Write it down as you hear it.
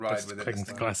ride Just with it. clicking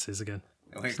the glasses again.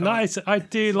 It's Come on. nice. I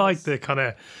do like the kind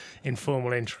of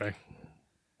informal intro.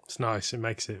 It's nice. It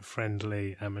makes it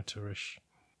friendly, amateurish.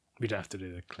 We don't have to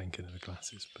do the clinking of the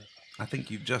glasses, but I think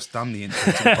you've just done the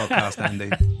intro to the podcast, Andy.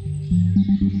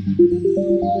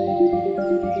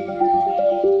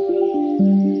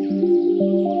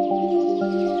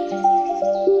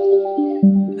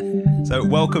 So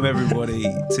welcome everybody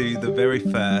to the very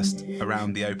first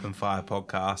Around the Open Fire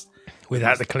podcast.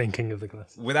 without the clinking of the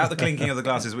glasses. Without the clinking of the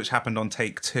glasses, which happened on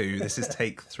take 2. This is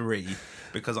take 3,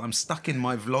 because I'm stuck in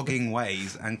my vlogging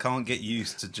ways and can't get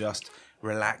used to just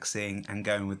relaxing and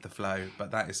going with the flow.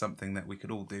 But that is something that we could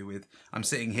all do with. I'm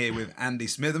sitting here with Andy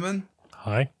Smitherman,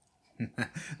 Hi.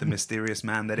 the mysterious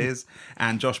man that is,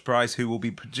 and Josh Price, who will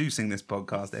be producing this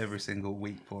podcast every single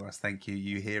week for us. Thank you,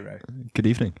 you hero. Good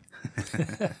evening.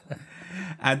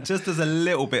 And just as a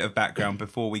little bit of background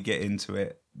before we get into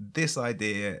it, this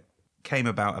idea came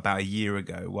about a year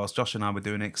ago whilst Josh and I were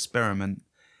doing an experiment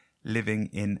living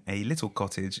in a little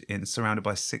cottage surrounded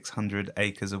by 600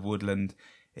 acres of woodland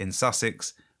in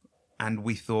Sussex. And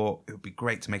we thought it would be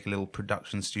great to make a little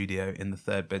production studio in the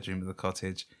third bedroom of the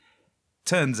cottage.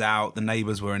 Turns out the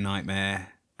neighbours were a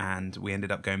nightmare, and we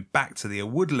ended up going back to the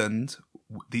woodland,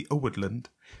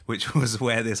 which was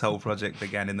where this whole project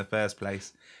began in the first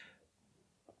place.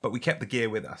 But we kept the gear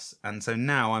with us, and so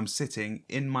now I'm sitting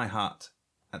in my hut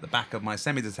at the back of my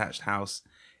semi-detached house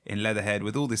in Leatherhead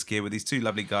with all this gear, with these two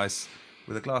lovely guys,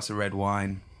 with a glass of red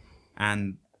wine,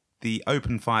 and the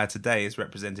open fire today is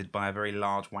represented by a very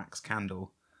large wax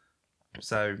candle.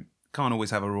 So can't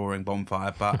always have a roaring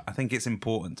bonfire, but I think it's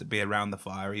important to be around the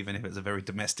fire, even if it's a very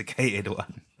domesticated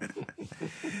one.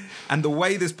 And the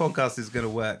way this podcast is going to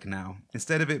work now,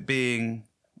 instead of it being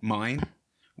mine,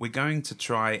 we're going to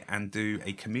try and do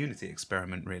a community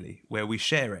experiment, really, where we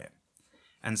share it.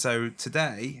 And so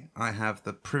today I have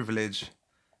the privilege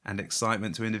and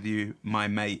excitement to interview my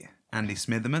mate, Andy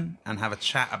Smitherman, and have a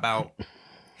chat about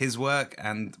his work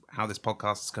and how this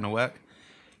podcast is going to work.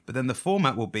 But then the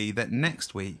format will be that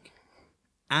next week,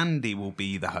 Andy will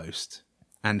be the host,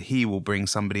 and he will bring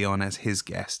somebody on as his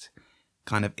guest,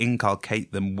 kind of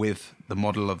inculcate them with the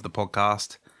model of the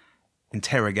podcast,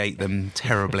 interrogate them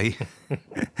terribly,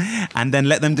 and then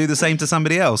let them do the same to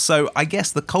somebody else. So I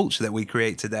guess the culture that we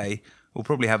create today will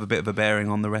probably have a bit of a bearing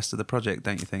on the rest of the project,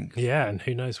 don't you think? Yeah, and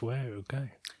who knows where it'll go.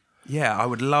 Yeah, I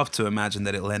would love to imagine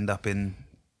that it'll end up in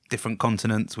different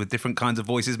continents with different kinds of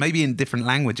voices, maybe in different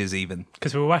languages even.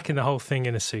 Because we're whacking the whole thing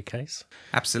in a suitcase.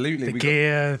 Absolutely. The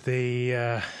gear,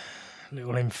 the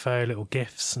little info, little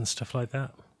gifts and stuff like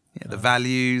that. Yeah, the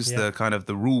values, the kind of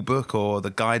the rule book or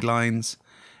the guidelines.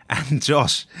 And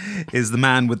Josh is the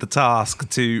man with the task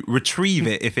to retrieve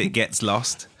it if it gets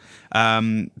lost,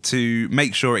 to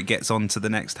make sure it gets on to the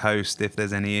next host if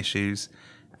there's any issues.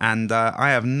 And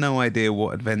I have no idea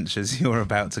what adventures you're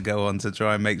about to go on to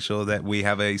try and make sure that we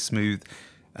have a smooth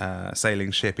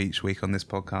sailing ship each week on this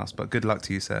podcast. But good luck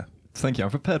to you, sir. Thank you. I'm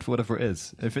prepared for whatever it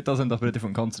is. If it does end up in a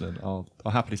different continent, I'll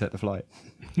happily take the flight.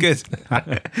 Good.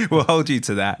 We'll hold you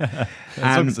to that.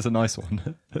 As long as it's a nice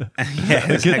one.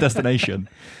 Yeah, A good destination.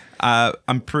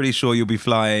 I'm pretty sure you'll be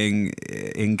flying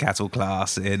in cattle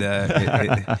class in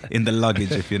the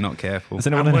luggage if you're not careful. Does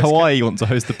anyone in Hawaii want to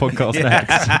host the podcast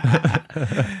next?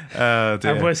 Oh,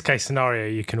 dear. And worst case scenario,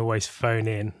 you can always phone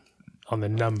in on the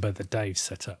number that Dave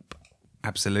set up.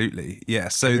 Absolutely. Yeah.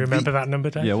 So You remember that number,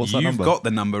 Dave? Yeah, what's that You've number? got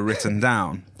the number written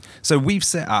down. So we've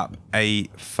set up a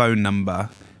phone number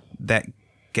that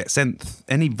gets sent.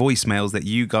 Any voicemails that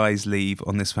you guys leave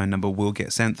on this phone number will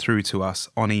get sent through to us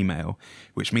on email,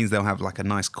 which means they'll have like a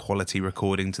nice quality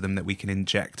recording to them that we can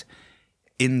inject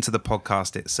into the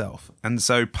podcast itself. And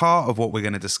so part of what we're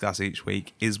going to discuss each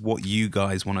week is what you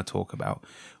guys want to talk about,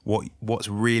 what's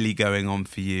really going on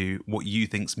for you, what you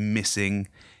think's missing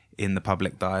in the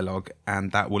public dialogue,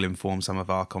 and that will inform some of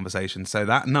our conversation. So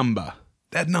that number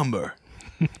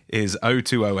is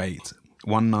 0208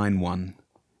 191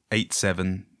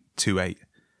 8728.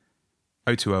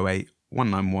 0208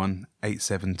 191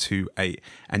 8728.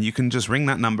 And you can just ring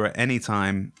that number at any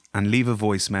time and leave a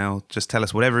voicemail. Just tell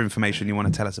us whatever information you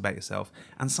want to tell us about yourself,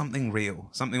 and something real,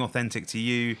 something authentic to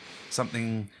you,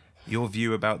 something your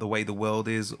view about the way the world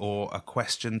is, or a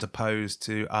question to pose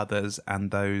to others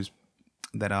and those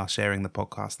that are sharing the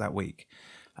podcast that week.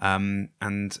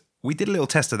 And we did a little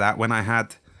test of that when I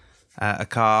had a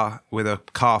car with a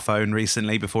car phone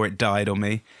recently before it died on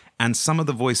me. And some of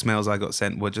the voicemails I got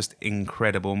sent were just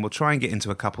incredible. And we'll try and get into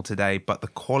a couple today, but the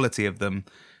quality of them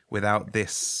without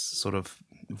this sort of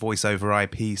voice over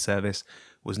IP service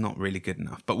was not really good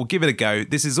enough. But we'll give it a go.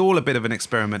 This is all a bit of an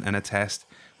experiment and a test.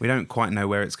 We don't quite know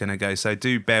where it's going to go, so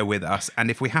do bear with us.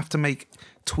 And if we have to make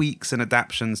tweaks and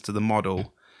adaptations to the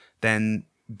model, then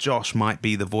Josh might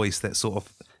be the voice that sort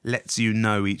of lets you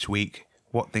know each week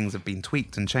what things have been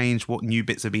tweaked and changed, what new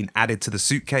bits have been added to the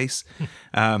suitcase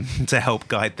to help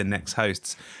guide the next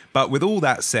hosts. But with all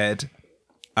that said,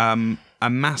 a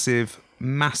massive,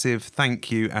 massive thank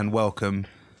you and welcome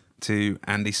to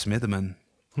Andy Smitherman.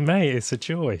 Mate, it's a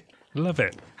joy. Love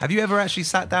it. Have you ever actually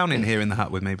sat down in here in the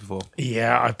hut with me before?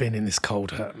 Yeah, I've been in this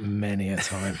cold hut many a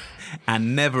time.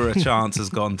 And never a chance has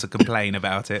gone to complain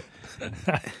about it.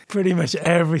 Pretty much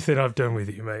everything I've done with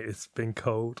you, mate, it's been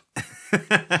cold.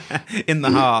 In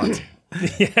the heart.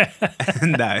 Yeah.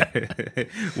 No.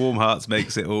 Warm hearts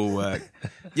makes it all work.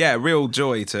 Yeah, real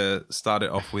joy to start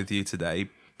it off with you today.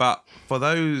 But for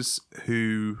those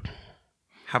who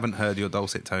haven't heard your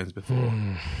dulcet tones before,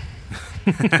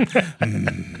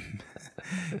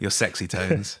 your sexy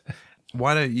tones,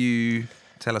 why don't you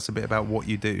tell us a bit about what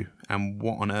you do and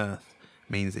what on earth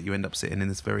means that you end up sitting in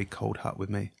this very cold hut with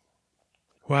me?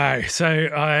 Wow. So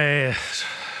I'm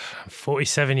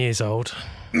 47 years old.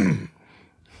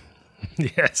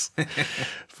 Yes.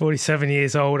 47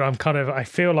 years old. I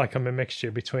feel like I'm a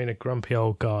mixture between a grumpy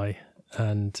old guy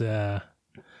and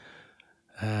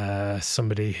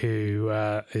somebody who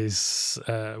is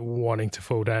wanting to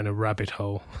fall down a rabbit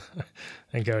hole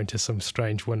and go into some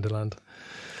strange wonderland.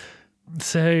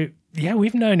 So, yeah,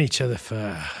 we've known each other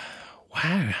for,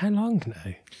 how long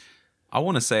now? I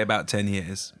want to say about 10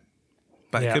 years,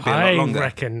 but it could be a lot longer. I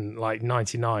reckon like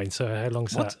 99. So how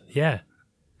long's What? that? Yeah.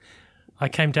 I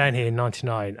came down here in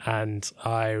 99 and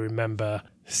I remember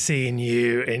seeing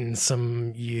you in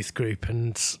some youth group,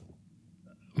 and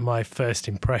my first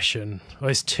impression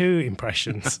was two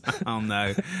impressions. Oh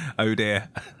no. Oh dear.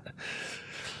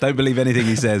 Don't believe anything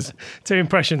he says. Two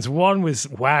impressions. One was,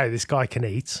 wow, this guy can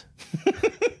eat.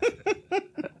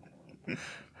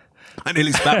 I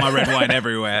nearly spat my red wine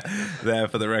everywhere there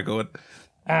for the record.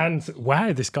 And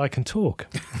wow, this guy can talk.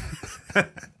 I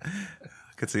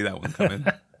could see that one coming.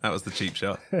 That was the cheap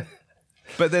shot.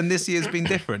 But then this year's been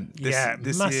different.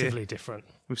 This massively year, different.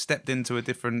 we've stepped into a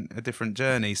different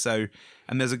journey. So,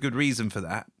 and there's a good reason for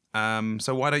that.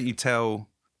 So why don't you tell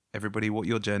everybody what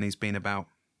your journey's been about?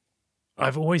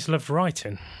 I've always loved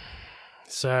writing.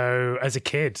 So as a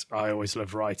kid, I always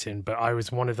loved writing, but I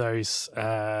was one of those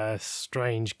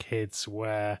strange kids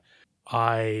where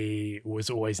I was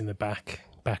always in the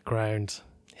background,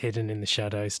 hidden in the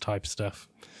shadows type stuff,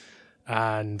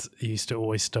 and used to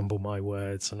always stumble my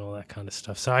words and all that kind of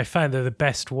stuff. So I found that the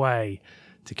best way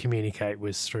to communicate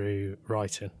was through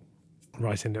writing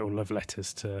little love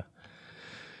letters to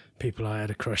people I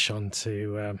had a crush on,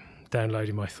 to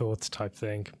downloading my thoughts type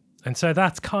thing. And so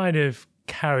that's kind of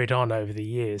carried on over the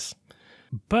years.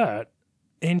 But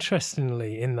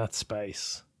interestingly, in that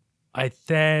space, I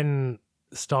then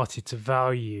started to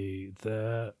value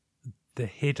the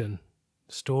hidden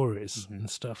stories and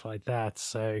stuff like that.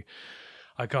 So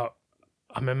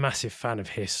I'm a massive fan of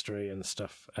history and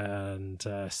stuff, and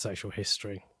social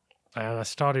history. And I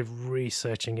started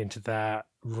researching into that,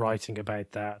 writing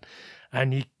about that.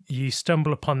 And you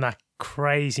stumble upon that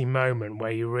crazy moment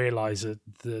where you realize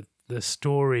that the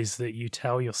stories that you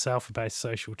tell yourself about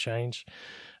social change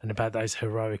and about those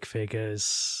heroic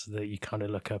figures that you kind of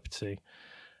look up to,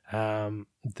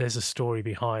 there's a story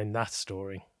behind that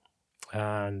story.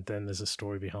 And then there's a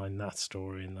story behind that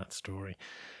story and that story.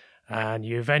 And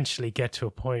you eventually get to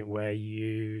a point where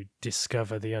you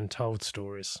discover the untold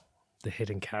stories, the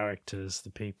hidden characters, the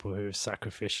people who have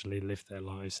sacrificially lived their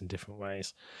lives in different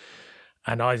ways.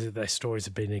 And either their stories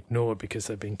have been ignored because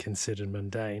they've been considered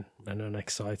mundane and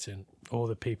unexciting, or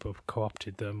the people have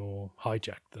co-opted them or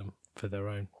hijacked them for their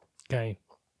own gain.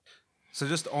 So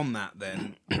just on that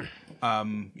then,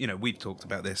 we've talked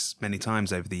about this many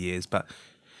times over the years, but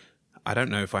I don't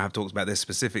know if I have talked about this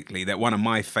specifically, that one of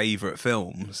my favourite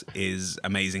films is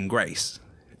Amazing Grace,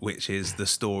 which is the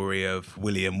story of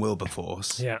William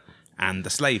Wilberforce and the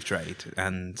slave trade.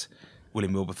 And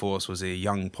William Wilberforce was a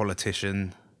young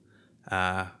politician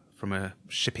from a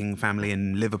shipping family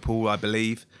in Liverpool, I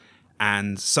believe.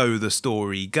 And so the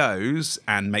story goes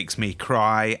and makes me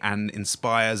cry and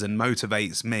inspires and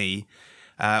motivates me.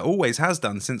 Always has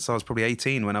done since I was probably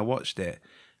 18 when I watched it.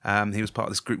 He was part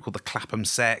of this group called the Clapham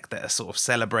Sect that are sort of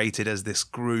celebrated as this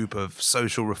group of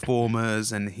social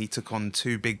reformers, and he took on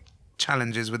two big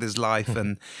challenges with his life,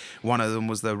 and one of them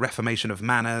was the reformation of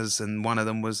manners, and one of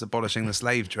them was abolishing the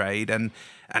slave trade, and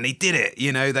he did it.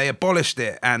 They abolished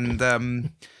it,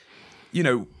 and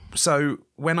so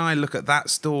when I look at that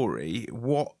story,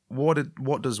 what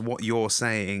does what you're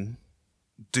saying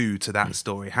do to that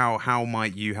story? How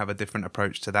might you have a different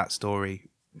approach to that story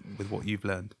with what you've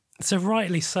learned? So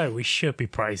rightly so, we should be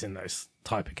praising those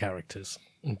type of characters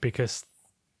because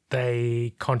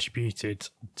they contributed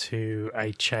to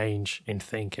a change in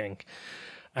thinking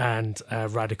and a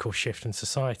radical shift in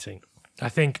society. I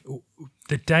think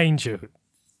the danger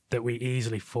that we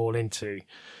easily fall into,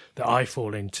 that I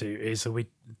fall into, is that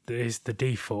is the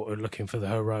default of looking for the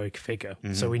heroic figure.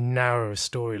 Mm-hmm. So we narrow a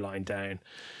storyline down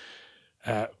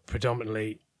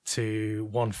predominantly to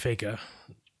one figure,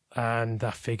 and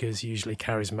that figure is usually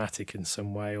charismatic in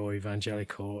some way or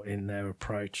evangelical in their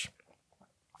approach,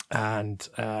 and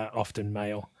often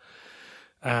male,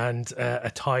 and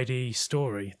a tidy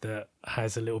story that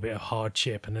has a little bit of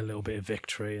hardship and a little bit of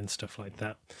victory and stuff like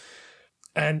that.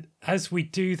 And as we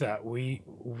do that,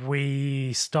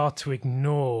 we start to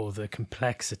ignore the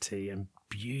complexity and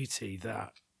beauty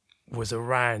that was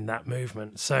around that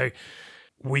movement. So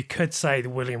we could say that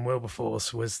William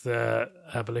Wilberforce was the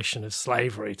abolition of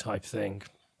slavery type thing.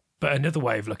 But another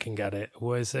way of looking at it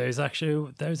was there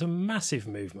was a massive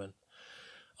movement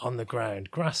on the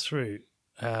ground, grassroots,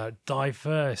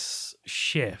 diverse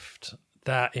shift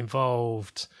that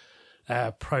involved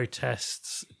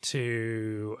protests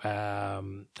to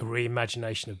the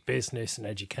reimagination of business and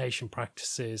education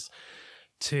practices,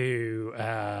 to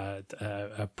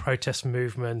protest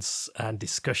movements and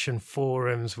discussion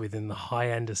forums within the high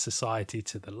end of society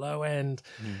to the low end.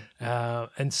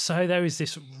 And so there was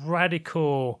this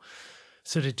radical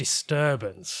sort of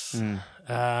disturbance,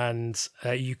 and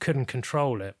you couldn't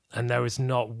control it. And there was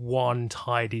not one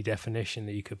tidy definition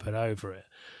that you could put over it.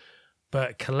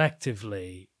 But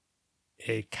collectively,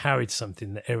 it carried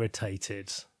something that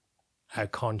irritated our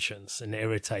conscience and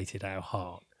irritated our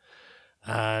heart.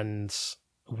 And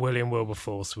William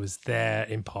Wilberforce was there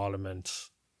in Parliament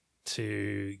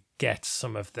to get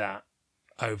some of that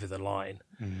over the line.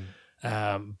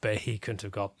 But he couldn't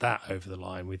have got that over the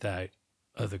line without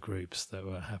other groups that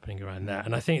were happening around that.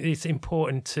 And I think it's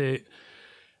important to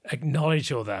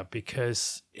acknowledge all that,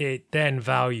 because it then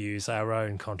values our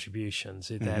own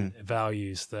contributions. It then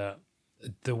values that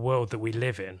the world that we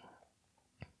live in.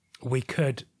 We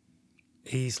could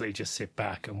easily just sit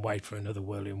back and wait for another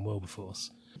William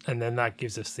Wilberforce, and then that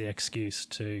gives us the excuse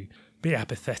to be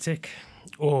apathetic,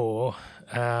 or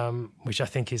which I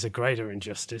think is a greater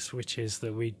injustice, which is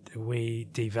that we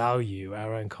devalue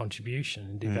our own contribution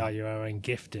and devalue our own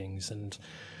giftings. And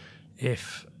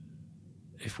if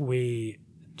we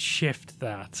shift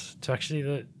that to actually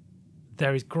that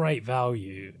there is great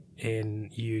value in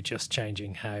you just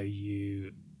changing how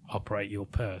you operate your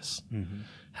purse,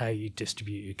 how you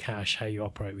distribute your cash, how you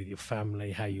operate with your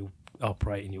family, how you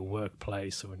operate in your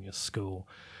workplace or in your school,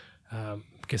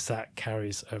 because that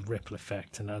carries a ripple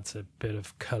effect and adds a bit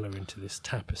of colour into this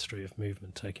tapestry of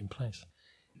movement taking place.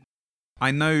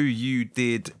 I know you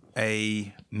did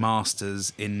a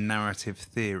master's in narrative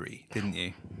theory, didn't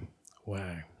you?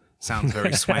 Wow. Sounds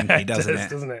very swanky, doesn't it?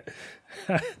 Doesn't it?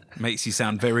 Makes you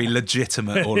sound very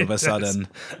legitimate all of a sudden.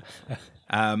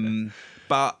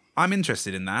 But I'm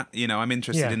interested in that. You know, I'm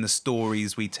interested in the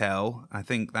stories we tell. I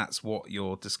think that's what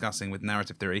you're discussing with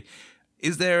narrative theory.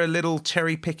 Is there a little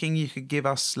cherry picking you could give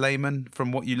us, layman,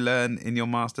 from what you learn in your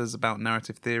masters about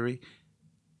narrative theory?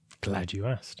 Glad you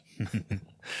asked.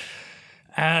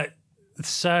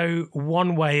 So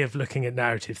one way of looking at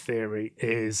narrative theory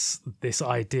is this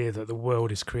idea that the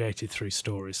world is created through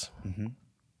stories.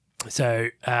 So,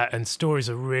 and stories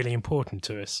are really important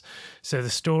to us. So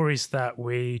the stories that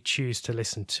we choose to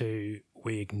listen to,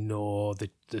 we ignore.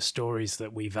 The stories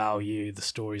that we value, the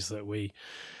stories that we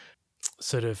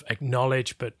sort of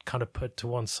acknowledge but kind of put to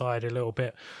one side a little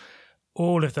bit,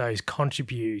 all of those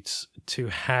contribute to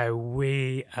how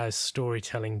we as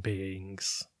storytelling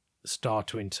beings start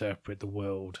to interpret the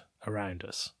world around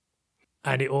us.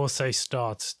 And it also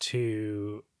starts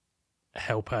to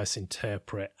help us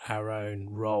interpret our own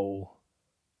role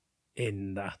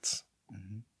in that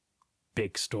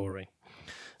big story.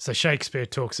 So Shakespeare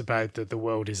talks about that the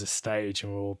world is a stage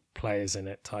and we're all players in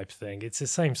it type thing. It's the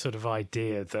same sort of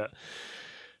idea that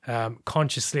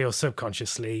consciously or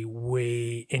subconsciously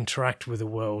we interact with the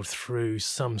world through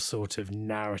some sort of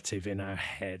narrative in our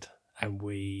head, and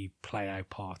we play our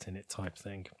part in it type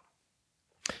thing.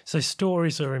 So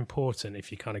stories are important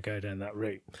if you kind of go down that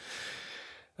route.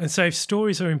 And so if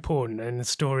stories are important and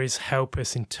stories help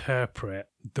us interpret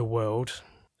the world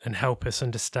and help us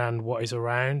understand what is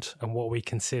around and what we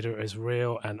consider as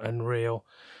real and unreal,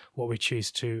 what we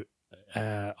choose to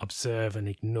observe and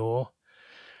ignore,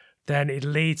 then it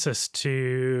leads us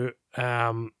to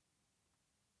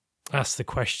ask the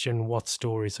question, what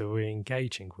stories are we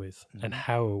engaging with and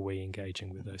how are we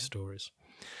engaging with those stories?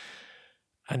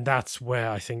 And that's where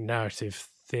I think narrative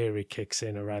theory kicks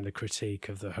in around the critique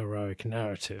of the heroic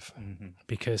narrative.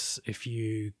 Because if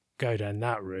you go down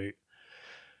that route,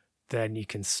 then you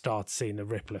can start seeing the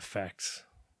ripple effects,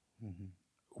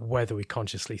 whether we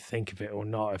consciously think of it or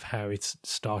not, of how it's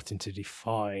starting to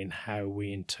define how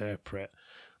we interpret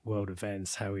world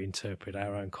events, how we interpret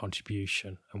our own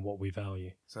contribution and what we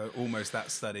value. So almost that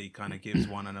study kind of gives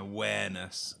one an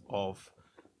awareness of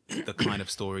the kind of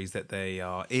stories that they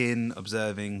are in,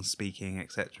 observing, speaking,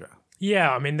 etc.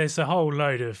 Yeah, I mean, there's a whole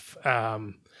load of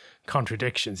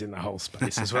contradictions in the whole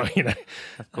space as well, you know.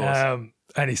 Of course.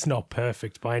 And it's not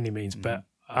perfect by any means, but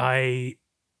I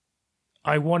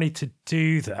wanted to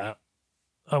do that.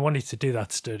 I wanted to do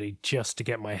that study just to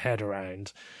get my head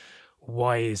around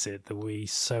why is it that we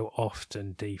so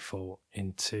often default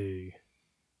into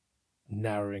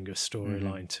narrowing a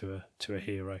storyline to a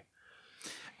hero.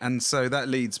 And so that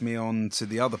leads me on to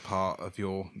the other part of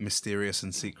your mysterious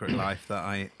and secret life that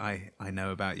I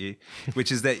know about you,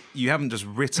 which is that you haven't just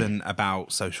written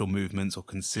about social movements or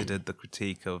considered the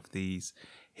critique of these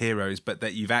heroes, but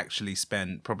that you've actually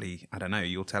spent probably, I don't know,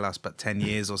 you'll tell us, but 10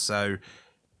 years or so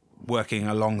working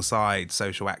alongside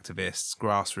social activists,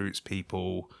 grassroots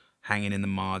people, hanging in the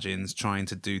margins, trying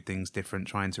to do things different,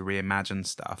 trying to reimagine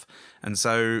stuff. And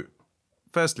so,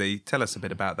 firstly, tell us a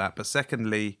bit about that. But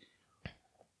secondly,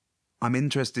 I'm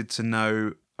interested to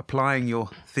know, applying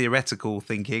your theoretical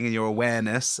thinking and your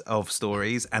awareness of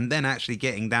stories and then actually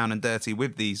getting down and dirty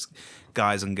with these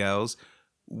guys and girls,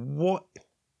 what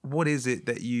is it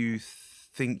that you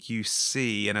think you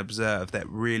see and observe that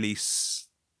really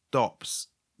stops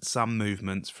some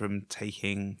movements from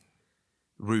taking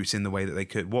root in the way that they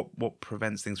could? What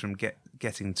prevents things from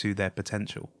getting to their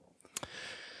potential?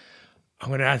 I'm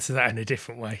going to answer that in a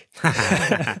different way.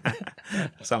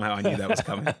 Somehow I knew that was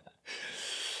coming.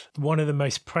 One of the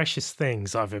most precious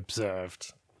things I've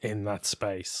observed in that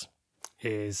space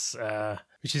is,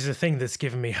 which is a thing that's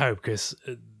given me hope, because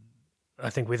I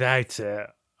think without it,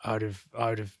 I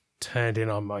would have turned in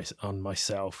on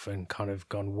myself and kind of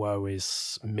gone, woe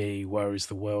is me, woe is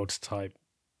the world type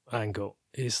angle,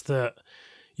 is that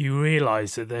you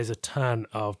realise that there's a ton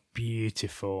of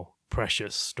beautiful,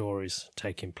 precious stories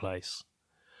taking place.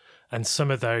 And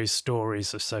some of those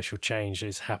stories of social change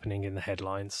is happening in the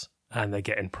headlines, and they're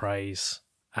getting praise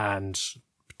and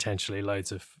potentially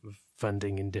loads of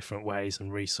funding in different ways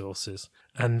and resources.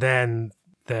 And then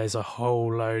there's a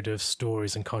whole load of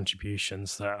stories and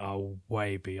contributions that are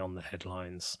way beyond the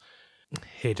headlines,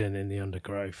 hidden in the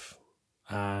undergrowth,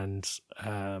 and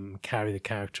carry the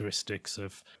characteristics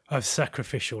of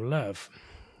sacrificial love.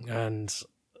 And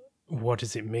what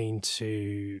does it mean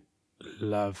to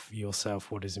love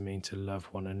yourself? What does it mean to love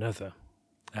one another?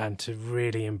 And to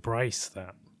really embrace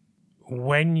that.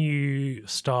 When you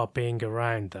start being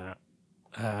around that,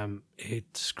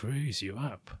 it screws you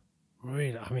up.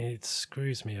 Really, I mean, it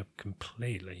screws me up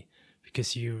completely,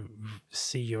 because you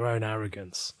see your own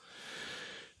arrogance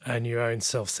and your own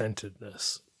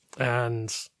self-centeredness,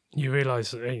 and you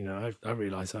realise, I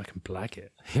realise I can blag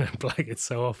it, blag it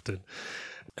so often.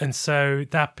 And so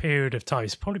that period of time,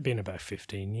 it's probably been about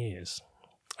 15 years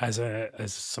as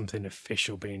something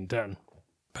official being done.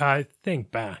 But I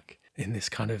think back in this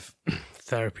kind of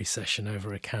therapy session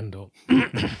over a candle,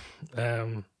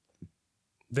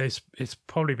 it's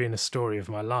probably been a story of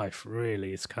my life,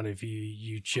 really. It's kind of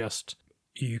you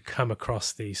come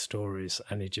across these stories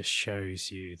and it just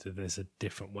shows you that there's a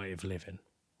different way of living.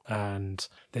 And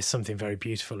there's something very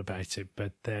beautiful about it,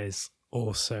 but there's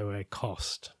also a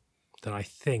cost that I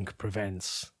think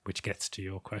prevents, which gets to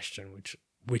your question,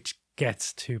 which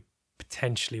gets to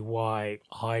potentially why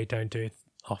I don't do it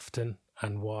often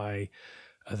and why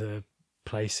other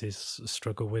places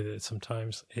struggle with it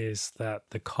sometimes, is that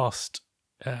the cost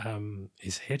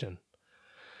is hidden.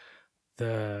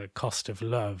 The cost of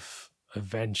love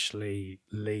eventually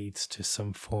leads to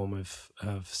some form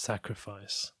of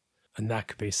sacrifice. And that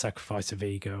could be a sacrifice of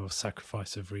ego or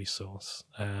sacrifice of resource,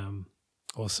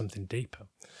 or something deeper.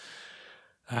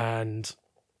 And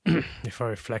if I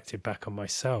reflected back on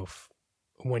myself,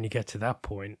 when you get to that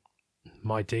point,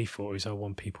 my default is I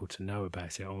want people to know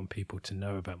about it. I want people to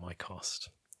know about my cost.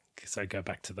 Because I go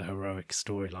back to the heroic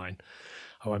storyline.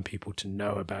 I want people to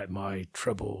know about my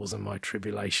troubles and my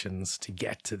tribulations to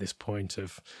get to this point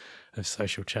of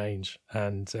social change.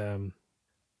 And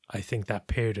I think that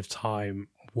period of time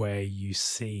where you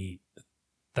see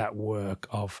that work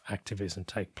of activism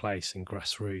take place in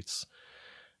grassroots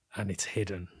and it's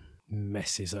hidden,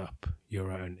 messes up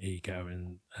your own ego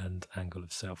and angle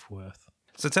of self-worth.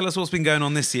 So tell us what's been going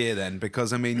on this year then,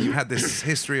 because I mean, you've had this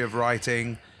history of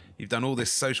writing, you've done all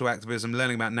this social activism,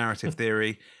 learning about narrative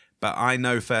theory, But I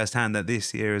know firsthand that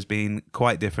this year has been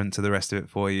quite different to the rest of it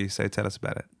for you. So tell us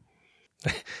about it.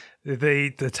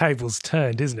 The table's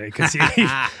turned, isn't it? Because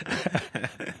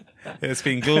It's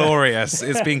been glorious.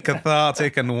 It's been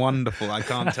cathartic and wonderful. I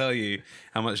can't tell you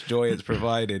how much joy it's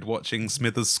provided watching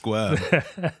Smithers squirm.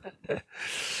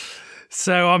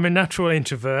 So I'm a natural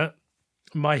introvert.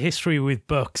 My history with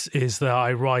books is that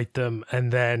I write them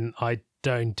and then I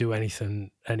don't do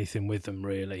anything with them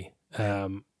really,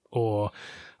 or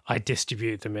I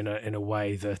distribute them in a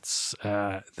way that's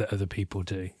that other people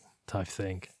do, type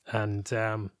thing. And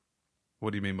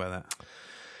What do you mean by that?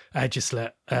 I just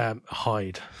let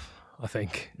hide, I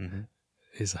think,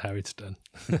 is how it's done.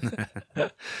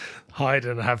 Hide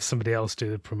and have somebody else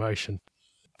do the promotion.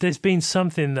 There's been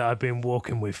something that I've been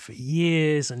walking with for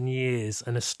years and years,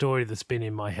 and a story that's been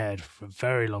in my head for a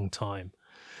very long time.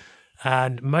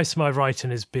 And most of my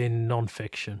writing has been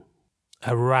non-fiction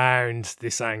around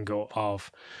this angle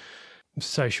of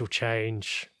social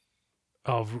change,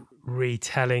 of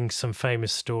retelling some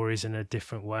famous stories in a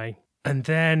different way. And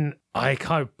then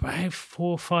about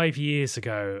 4 or 5 years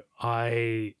ago,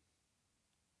 I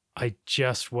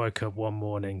just woke up one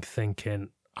morning thinking,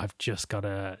 I've just got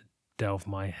to delve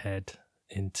my head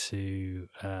into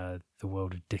the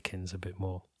world of Dickens a bit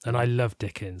more. And I love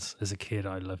Dickens. As a kid,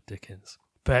 I loved Dickens.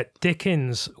 But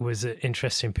Dickens was an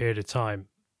interesting period of time.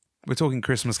 We're talking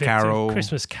Christmas Carol.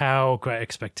 Christmas Carol, Great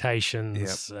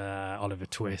Expectations, Oliver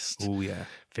Twist. Oh, yeah.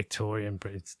 Victorian,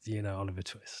 Oliver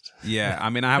Twist. Yeah, I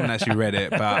mean, I haven't actually read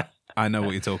it, but I know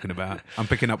what you're talking about. I'm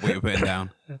picking up what you're putting down.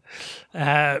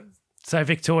 So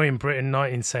Victorian Britain,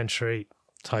 19th century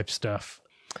type stuff.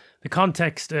 The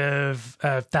context of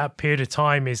that period of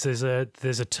time is there's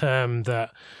a term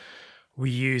that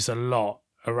we use a lot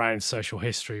around social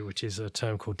history, which is a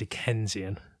term called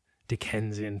Dickensian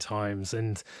times,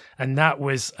 and that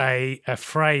was a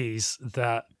phrase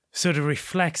that sort of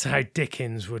reflects how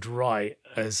Dickens would write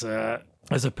as a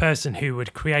person who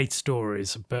would create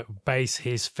stories but base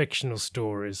his fictional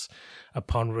stories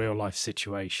upon real life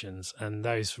situations, and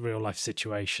those real life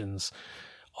situations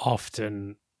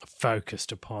often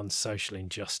focused upon social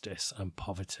injustice and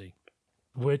poverty.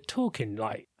 We're talking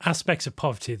like aspects of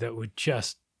poverty that would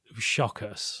just shock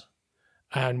us.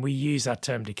 And we use that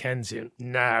term Dickensian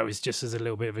now as just as a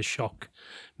little bit of a shock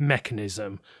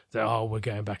mechanism that, we're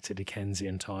going back to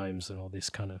Dickensian times and all this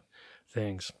kind of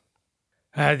things.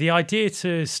 The idea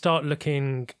to start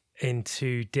looking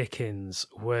into Dickens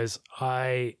was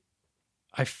I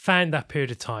found that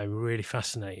period of time really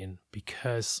fascinating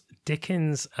because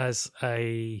Dickens, as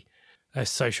a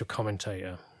social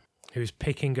commentator who's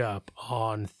picking up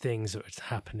on things that were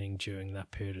happening during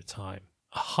that period of time,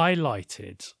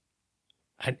 highlighted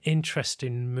an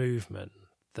interesting movement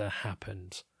that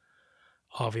happened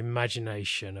of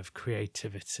imagination, of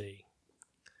creativity,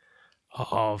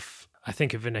 of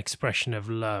an expression of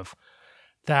love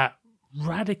that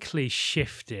radically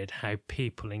shifted how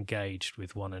people engaged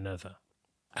with one another.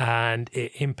 And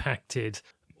it impacted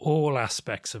all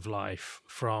aspects of life,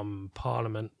 from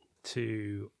parliament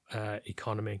to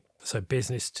economy, so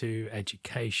business to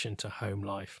education to home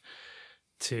life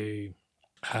to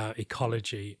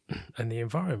ecology and the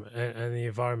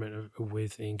environment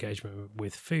with the engagement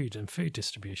with food and food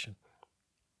distribution.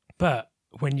 But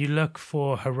when you look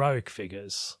for heroic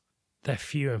figures, they're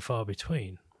few and far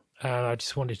between. And I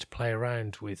just wanted to play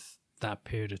around with that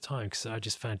period of time because I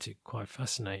just found it quite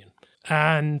fascinating.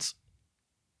 And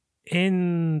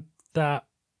in that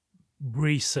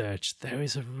research, there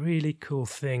is a really cool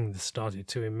thing that started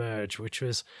to emerge, which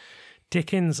was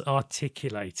Dickens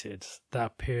articulated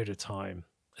that period of time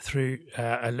through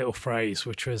a little phrase,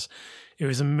 which was, it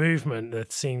was a movement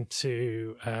that seemed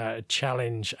to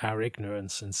challenge our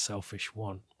ignorance and selfish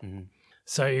want. Mm-hmm.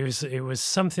 So it was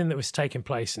something that was taking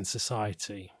place in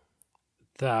society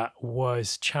that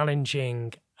was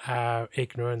challenging our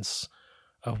ignorance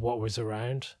of what was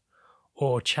around,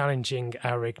 or challenging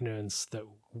our ignorance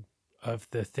of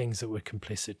the things that we're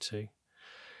complicit to.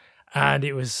 And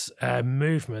it was a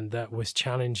movement that was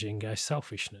challenging our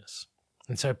selfishness.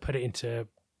 And so put it into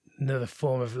another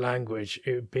form of language,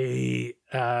 it would be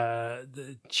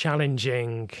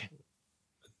challenging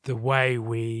the way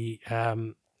we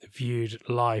viewed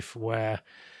life, where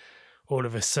all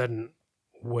of a sudden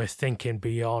we're thinking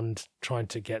beyond trying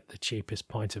to get the cheapest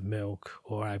pint of milk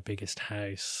or our biggest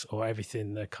house or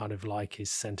everything that kind of like is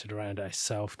centered around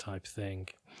ourself type thing.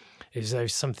 Is there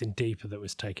something deeper that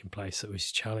was taking place that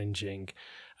was challenging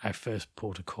our first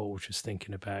port of call, which was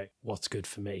thinking about what's good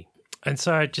for me. And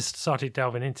so I just started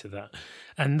delving into that.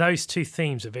 And those two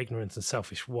themes of ignorance and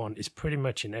selfish want is pretty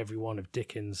much in every one of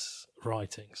Dickens'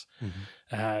 writings,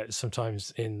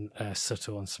 sometimes in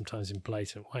subtle and sometimes in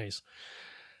blatant ways.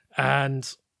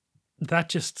 And that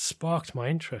just sparked my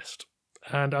interest.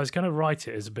 And I was going to write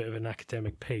it as a bit of an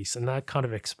academic piece. And that kind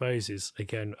of exposes,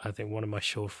 again, I think one of my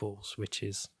shortfalls, which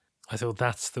is I thought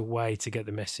that's the way to get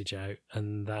the message out.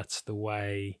 And that's the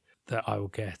way that I will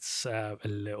get a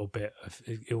little bit of,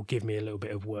 it will give me a little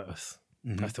bit of worth.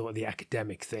 I thought the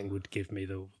academic thing would give me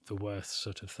the worth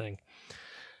sort of thing.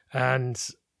 And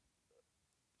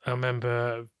I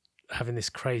remember having this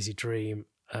crazy dream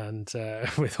and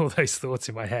with all those thoughts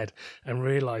in my head and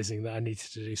realizing that I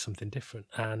needed to do something different.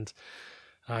 And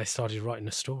I started writing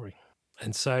a story.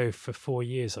 And so for 4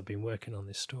 years, I've been working on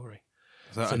this story.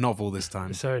 So a novel this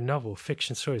time. So a novel,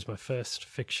 fiction story is my first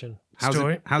fiction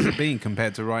story. How's it been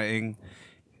compared to writing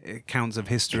accounts of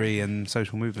history and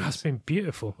social movements? That's been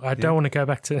beautiful. I don't want to go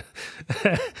back to,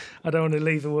 I don't want to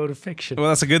leave the world of fiction. Well,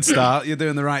 that's a good start. You're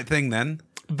doing the right thing then.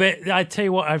 But I tell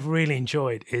you what I've really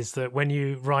enjoyed is that when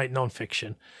you write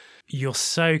nonfiction, you're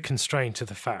so constrained to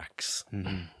the facts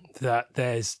that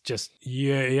there's just,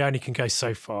 you only can go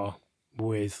so far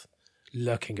with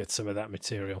looking at some of that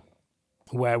material.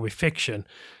 Where with fiction,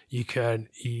 you can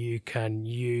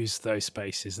use those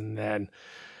spaces and then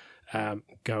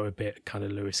go a bit kind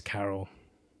of Lewis Carroll.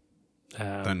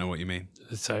 Don't know what you mean.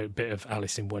 So a bit of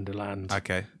Alice in Wonderland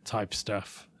type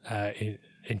stuff.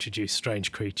 Introduce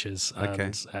strange creatures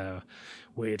and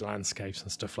weird landscapes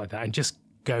and stuff like that, and just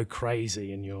go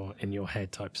crazy in your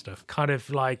head type stuff. Kind of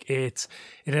like it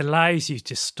allows you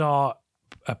to start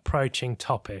approaching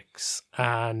topics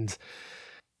and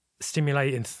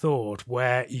stimulating thought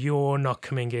where you're not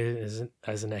coming in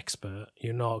as an expert.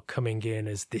 You're not coming in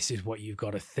as this is what you've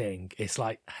got to think. It's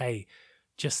like, hey,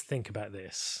 just think about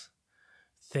this.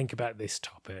 Think about this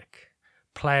topic.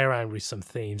 Play around with some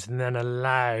themes and then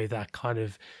allow that kind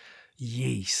of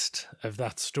yeast of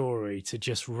that story to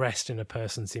just rest in a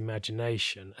person's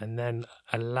imagination and then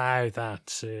allow that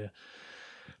to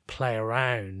play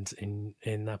around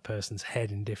in that person's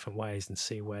head in different ways and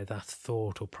see where that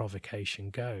thought or provocation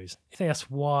goes. I think that's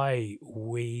why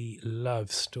we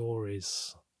love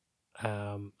stories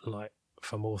like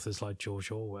from authors like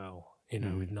George Orwell, with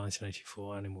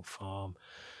 1984, Animal Farm,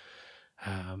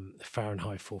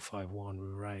 Fahrenheit 451,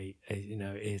 Ray.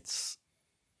 It's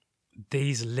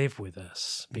these live with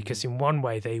us because in one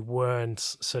way they weren't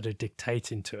sort of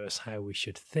dictating to us how we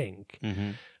should think.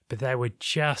 But they were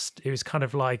it was kind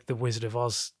of like the Wizard of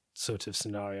Oz sort of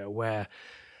scenario where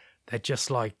they're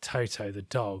just like Toto the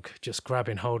dog, just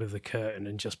grabbing hold of the curtain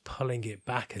and just pulling it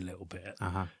back a little bit.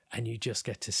 And you just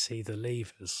get to see the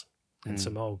levers and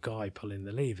some old guy pulling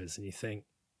the levers. And you think,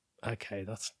 okay,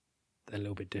 that's a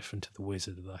little bit different to the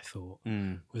wizard that I thought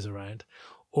was around.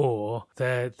 Or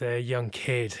the young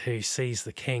kid who sees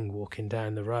the king walking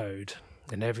down the road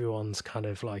and everyone's kind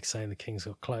of like saying the king's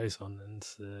got clothes on, and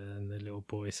the little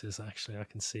boy says, actually, I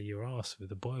can see your ass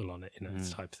with a boil on it,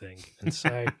 type thing. And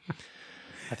so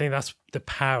I think that's the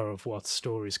power of what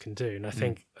stories can do. And I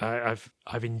think I've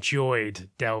enjoyed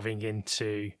delving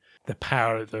into the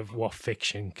power of what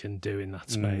fiction can do in that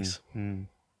space.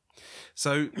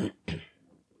 So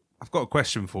I've got a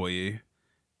question for you,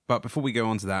 but before we go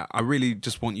on to that, I really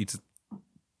just want you to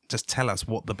just tell us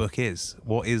what the book is.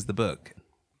 What is the book?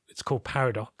 It's called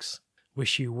Paradox.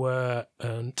 Wish You Were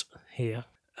Earned Here.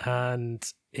 And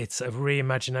it's a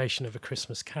reimagination of A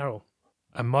Christmas Carol,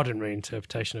 a modern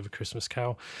reinterpretation of A Christmas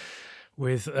Carol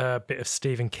with a bit of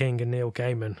Stephen King and Neil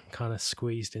Gaiman kind of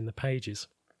squeezed in the pages.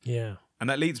 Yeah. And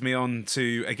that leads me on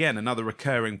to, again, another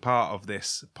recurring part of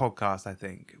this podcast, I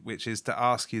think, which is to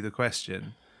ask you the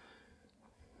question,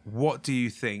 what do you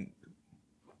think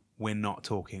we're not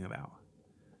talking about?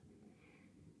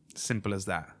 Simple as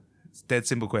that. It's a dead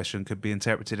simple question, could be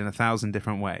interpreted in 1,000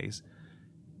 different ways.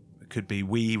 It could be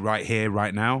we right here,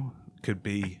 right now. It could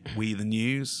be we the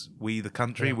news, we the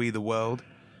country, we the world.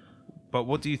 But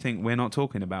what do you think we're not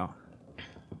talking about?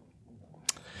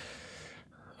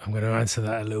 I'm going to answer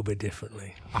that a little bit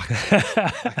differently. I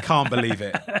can't believe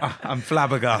it. I'm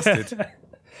flabbergasted.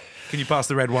 Can you pass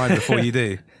the red wine before you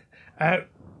do?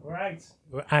 We're out.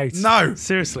 We're out. No!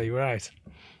 Seriously, we're out.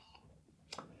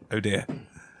 Oh dear.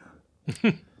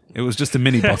 It was just a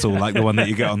mini bottle like the one that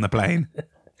you get on the plane.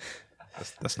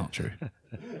 That's not true.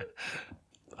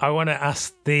 I want to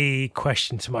ask the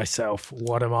question to myself,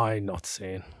 what am I not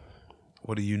seeing?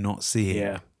 What are you not seeing?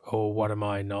 Yeah. Or what am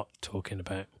I not talking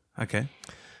about? Okay.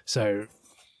 So...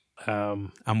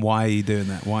 and why are you doing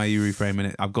that? Why are you reframing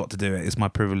it? I've got to do it. It's my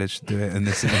privilege to do it in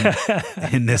this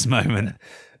in this moment.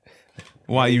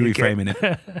 Why are you reframing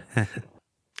it?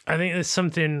 I think there's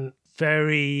something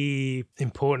very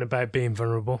important about being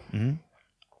vulnerable.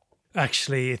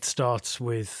 Actually, it starts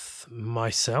with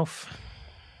myself,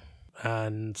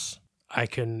 and I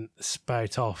can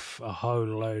spout off a whole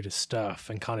load of stuff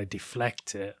and kind of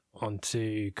deflect it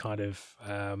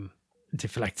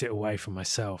deflect it away from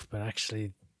myself. But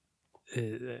actually,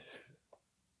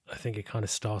 I think it kind of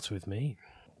starts with me.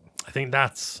 I think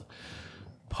that's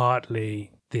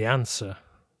partly the answer.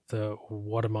 The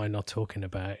what am I not talking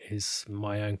about is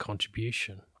my own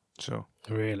contribution. Sure.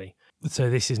 Really. So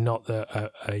this is not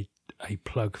a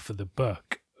plug for the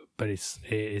book, but it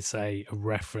is a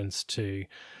reference to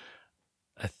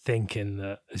a thinking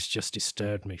that has just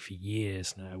disturbed me for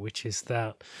years now, which is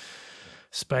that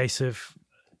space of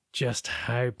just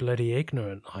how bloody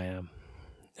ignorant I am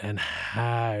and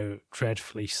how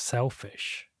dreadfully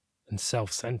selfish and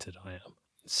self-centered I am.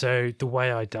 So the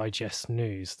way I digest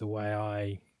news, the way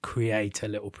I create a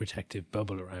little protective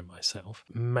bubble around myself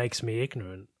makes me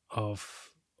ignorant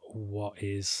of what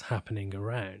is happening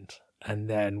around. And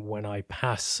then when I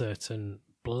pass certain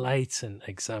blatant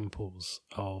examples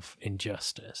of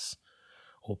injustice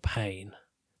or pain,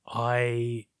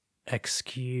 I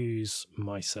excuse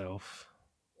myself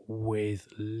with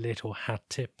little hat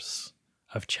tips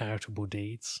of charitable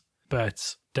deeds,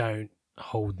 but don't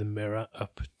hold the mirror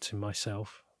up to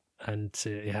myself and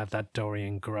to have that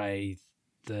Dorian Gray,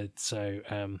 that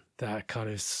kind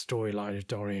of storyline of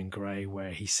Dorian Gray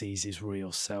where he sees his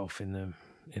real self in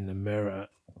the mirror.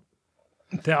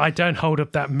 That I don't hold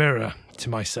up that mirror to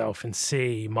myself and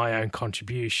see my own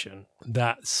contribution.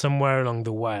 That somewhere along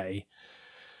the way,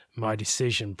 my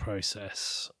decision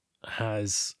process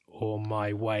or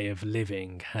my way of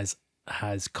living has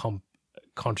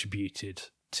contributed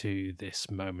to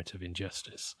this moment of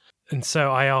injustice. And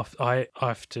so I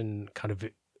often kind of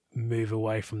move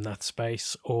away from that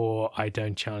space, or I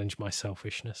don't challenge my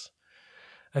selfishness.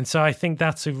 And so I think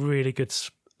that's a really good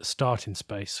starting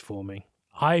space for me.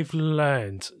 I've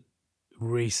learned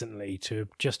recently to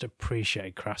just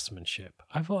appreciate craftsmanship.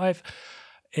 I've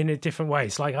in a different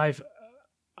ways. Like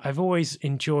I've always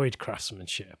enjoyed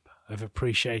craftsmanship. I've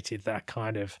appreciated that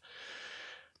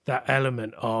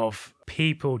element of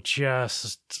people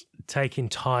just taking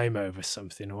time over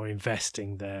something or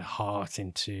investing their heart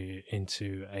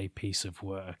into a piece of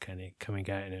work and it coming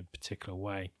out in a particular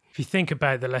way. If you think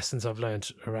about the lessons I've learned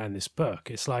around this book,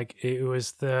 it's like it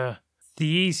was the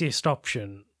easiest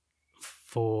option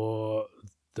for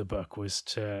the book was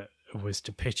to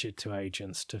pitch it to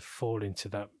agents, to fall into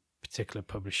that particular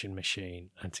publishing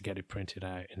machine and to get it printed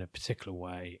out in a particular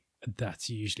way that's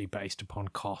usually based upon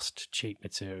cost, cheap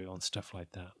material and stuff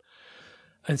like that.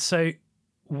 And so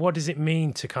what does it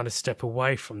mean to kind of step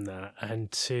away from that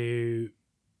and to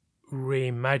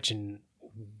reimagine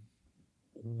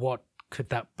what could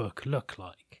that book look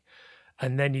like?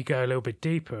 And then you go a little bit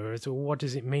deeper as to what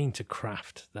does it mean to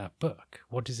craft that book?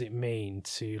 What does it mean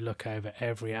to look over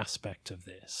every aspect of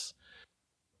this?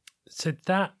 So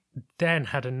that then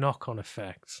had a knock-on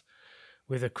effect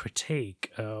with a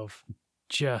critique of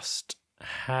just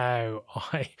how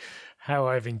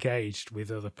I've engaged with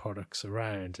other products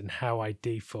around and how I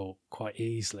default quite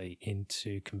easily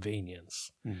into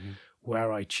convenience,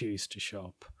 where I choose to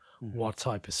shop, what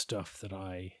type of stuff that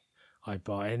I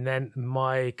buy, and then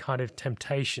my kind of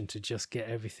temptation to just get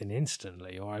everything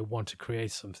instantly, or I want to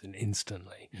create something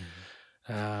instantly.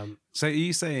 So are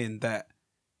you saying that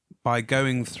by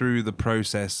going through the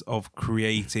process of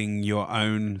creating your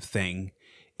own thing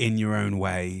in your own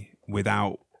way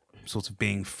without sort of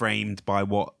being framed by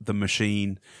what the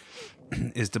machine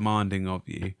is demanding of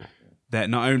you, that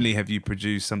not only have you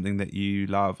produced something that you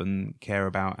love and care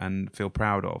about and feel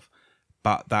proud of,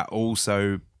 but that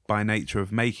also by the nature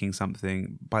of making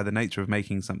something,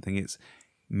 it's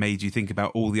made you think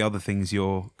about all the other things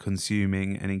you're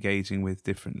consuming and engaging with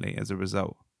differently as a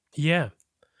result? Yeah,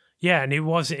 and it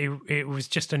was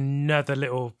just another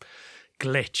little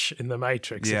glitch in the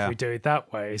matrix. If we do it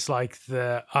that way, it's like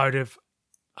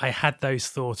I had those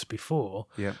thoughts before,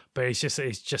 but it's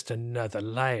just another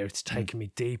layer. It's taking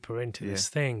me deeper into this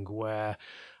thing where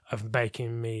of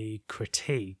making me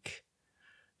critique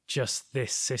just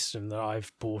this system that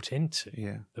I've bought into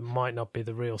that might not be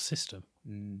the real system.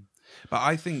 But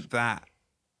I think that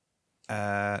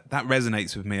that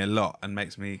resonates with me a lot and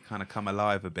makes me kind of come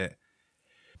alive a bit.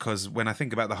 Because when I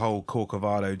think about the whole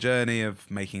Corcovado journey of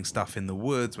making stuff in the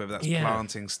woods, whether that's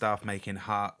planting stuff, making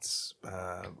huts,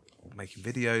 making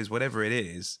videos, whatever it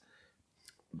is,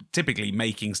 typically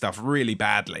making stuff really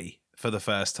badly for the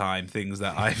first time, things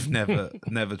that I've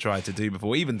never tried to do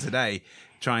before. Even today,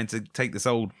 trying to take this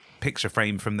old picture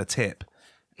frame from the tip.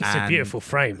 It's a beautiful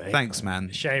frame, mate. Thanks, man.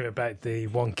 Shame about the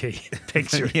wonky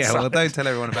picture. Well, don't tell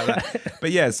everyone about that. But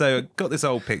yeah, so got this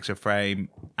old picture frame,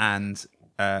 and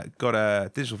got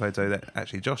a digital photo that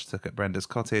actually Josh took at Brenda's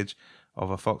cottage of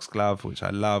a foxglove, which I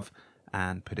love,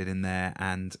 and put it in there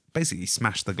and basically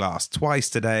smashed the glass twice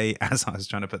today as I was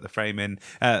trying to put the frame in,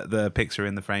 the picture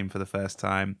in the frame for the first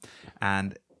time.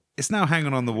 And it's now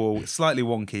hanging on the wall. It's slightly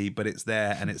wonky, but it's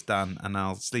there and it's done. And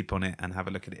I'll sleep on it and have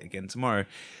a look at it again tomorrow.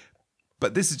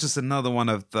 But this is just another one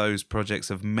of those projects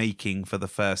of making for the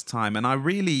first time. And I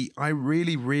really,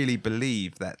 really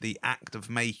believe that the act of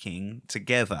making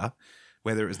together,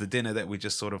 whether it was the dinner that we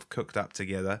just sort of cooked up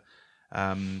together,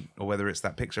 or whether it's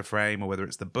that picture frame, or whether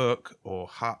it's the book, or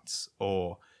huts,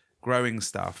 or growing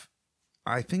stuff,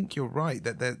 I think you're right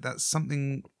that that's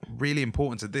something really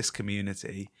important to this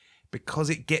community, because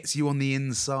it gets you on the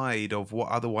inside of what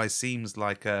otherwise seems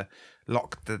like a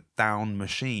locked down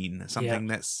machine, something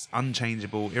that's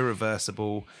unchangeable,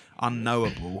 irreversible,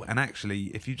 unknowable. And actually,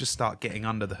 if you just start getting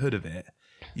under the hood of it,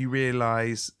 you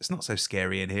realize it's not so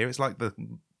scary in here. It's like the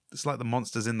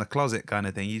monsters in the closet kind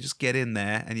of thing. You just get in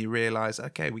there and you realize,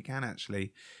 okay, we can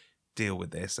actually deal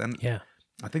with this. And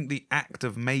I think the act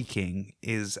of making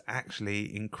is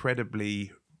actually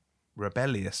incredibly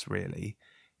rebellious, really,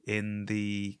 in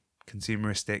the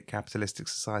consumeristic, capitalistic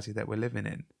society that we're living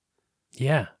in.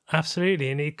 Yeah, absolutely.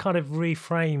 And it kind of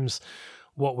reframes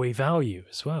what we value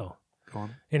as well. Go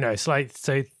on. You know, it's like,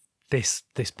 so this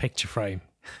picture frame.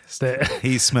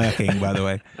 He's smirking, by the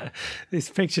way. This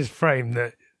picture frame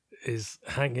that is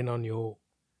hanging on your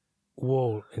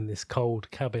wall in this cold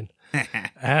cabin.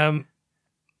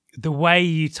 The way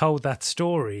you told that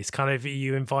story is kind of,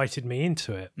 you invited me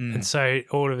into it. And so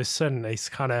all of a sudden it's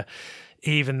kind of,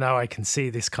 even though I can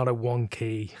see this kind of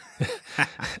wonky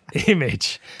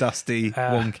image. Dusty,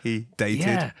 wonky, dated.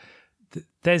 Yeah.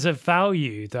 There's a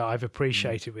value that I've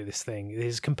appreciated with this thing. It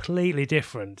is completely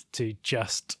different to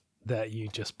just that you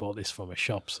just bought this from a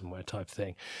shop somewhere type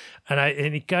thing. And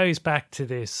it goes back to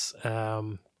this,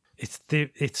 it's the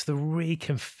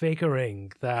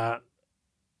reconfiguring that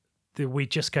we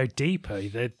just go deeper.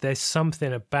 There's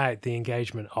something about the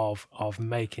engagement of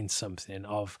making something,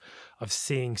 of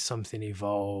seeing something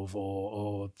evolve,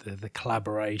 or the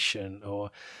collaboration,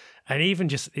 and even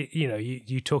just, you know,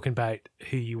 you talking about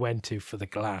who you went to for the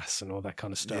glass and all that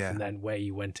kind of stuff, and then where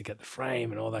you went to get the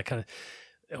frame and all that kind of,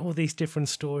 all these different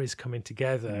stories coming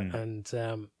together. And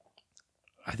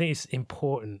I think it's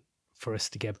important for us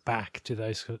to get back to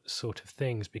those sort of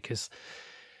things, because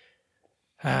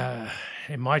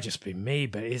it might just be me,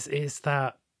 but is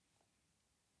that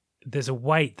there's a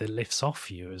weight that lifts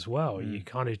off you as well. You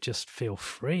kind of just feel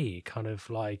free, kind of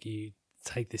like you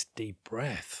take this deep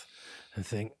breath and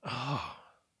think, oh,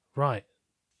 right,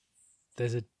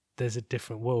 there's a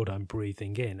different world I'm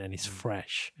breathing in, and it's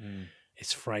fresh,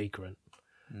 it's fragrant.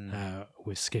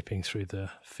 We're skipping through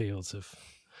the fields of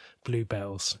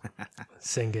bluebells,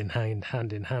 singing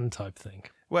hand in hand type thing.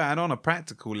 Well, and on a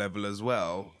practical level as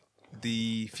well,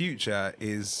 the future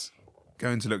is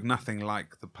going to look nothing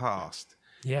like the past.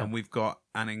 Yeah. And we've got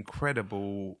an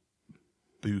incredible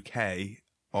bouquet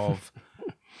of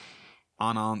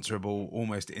unanswerable,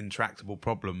 almost intractable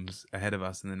problems ahead of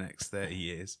us in the next 30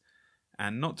 years.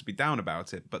 And not to be down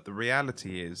about it, but the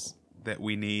reality is that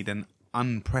we need an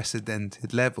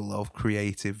unprecedented level of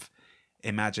creative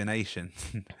imagination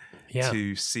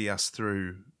to see us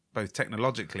through, both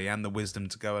technologically and the wisdom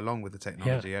to go along with the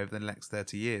technology over the next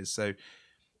 30 years. So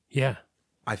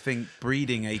I think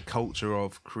breeding a culture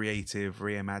of creative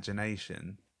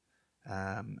reimagination,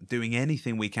 doing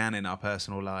anything we can in our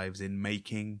personal lives in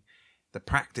making, the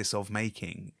practice of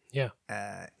making,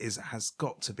 has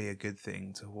got to be a good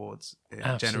thing towards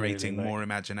generating more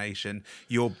imagination.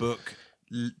 Your book,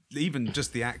 even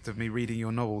just the act of me reading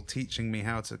your novel, teaching me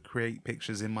how to create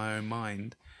pictures in my own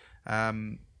mind,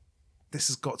 this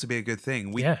has got to be a good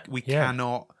thing. We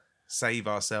cannot save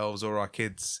ourselves or our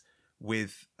kids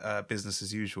with business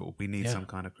as usual. We need some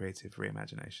kind of creative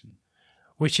reimagination.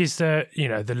 Which is the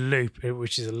loop,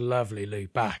 which is a lovely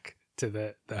loop back to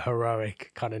the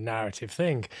heroic kind of narrative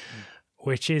thing,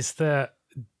 which is the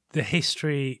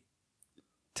history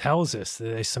tells us that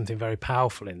there's something very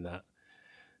powerful in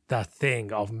that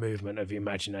thing of movement of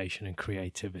imagination and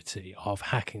creativity, of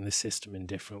hacking the system in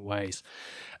different ways.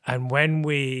 And when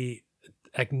we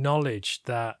acknowledge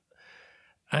that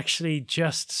actually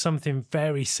just something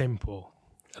very simple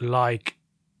like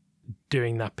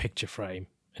doing that picture frame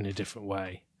in a different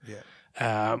way,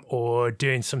 or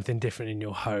doing something different in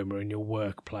your home or in your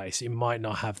workplace, it might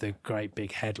not have the great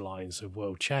big headlines of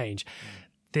world change.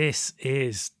 This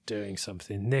is doing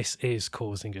something. This is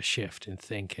causing a shift in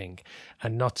thinking,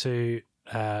 and not to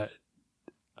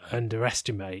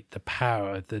underestimate the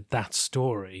power that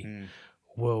story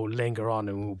will linger on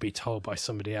and will be told by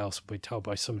somebody else,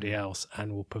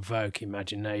 and will provoke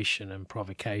imagination and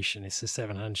provocation. It's the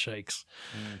 7 handshakes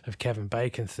of Kevin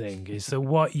Bacon thing, is that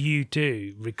what you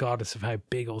do, regardless of how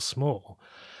big or small,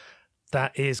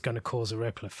 that is going to cause a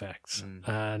ripple effect.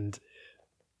 And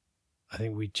I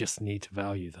think we just need to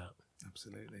value that.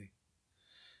 Absolutely.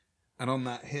 And on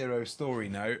that hero story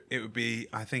note,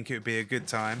 I think it would be a good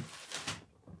time.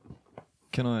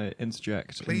 Can I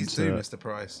interject? Please do, Mr.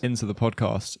 Price. Into the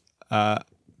podcast.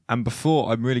 And before,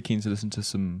 I'm really keen to listen to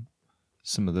some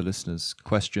of the listeners'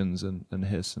 questions and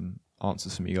hear some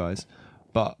answers from you guys.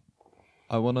 But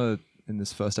I want to, in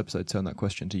this first episode, turn that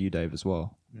question to you, Dave, as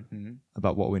well,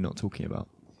 about what we're not talking about.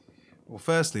 Well,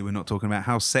 firstly, we're not talking about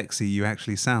how sexy you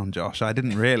actually sound, Josh. I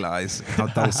didn't realise how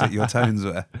dulcet your tones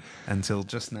were until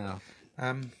just now.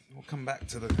 We'll come back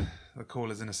to the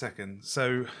callers in a second.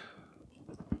 So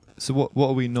what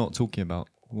are we not talking about?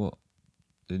 What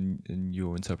in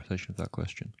your interpretation of that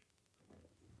question?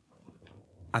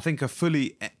 I think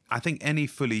any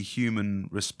fully human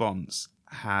response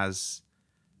has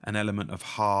an element of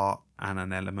heart and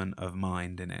an element of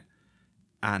mind in it.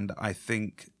 And I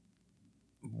think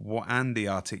what Andy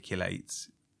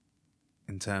articulates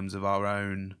in terms of our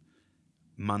own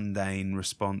mundane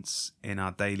response in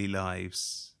our daily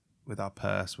lives, with our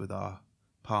purse, with our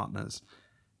partners,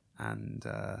 and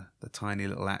the tiny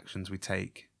little actions we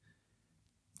take.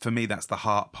 For me, that's the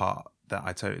heart part that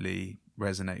I totally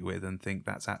resonate with and think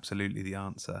that's absolutely the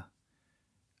answer.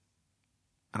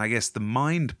 And I guess the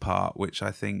mind part, which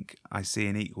I think I see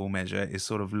in equal measure, is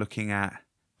sort of looking at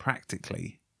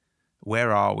practically,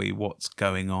 where are we? What's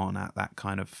going on at that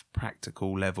kind of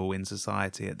practical level in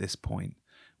society at this point?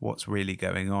 What's really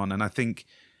going on? And I think,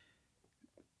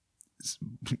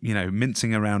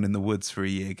 mincing around in the woods for a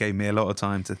year gave me a lot of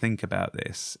time to think about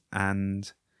this.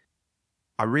 And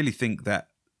I really think that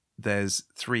there's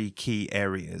 3 key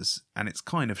areas, and it's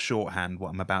kind of shorthand what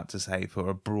I'm about to say for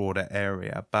a broader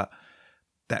area, but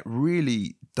that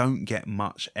really don't get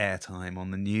much airtime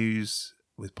on the news,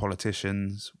 with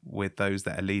politicians, with those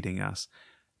that are leading us,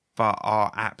 but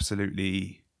are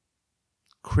absolutely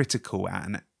critical at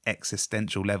an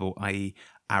existential level, i.e.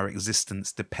 our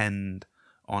existence depend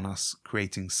on us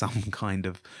creating some kind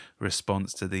of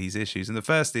response to these issues. And the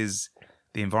first is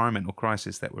the environmental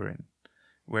crisis that we're in.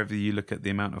 Whether you look at the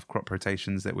amount of crop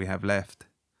rotations that we have left,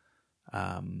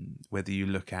 whether you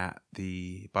look at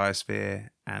the biosphere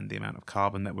and the amount of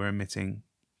carbon that we're emitting,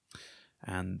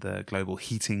 and the global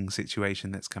heating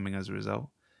situation that's coming as a result,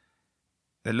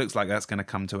 it looks like that's going to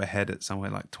come to a head at somewhere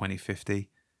like 2050.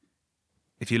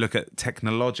 If you look at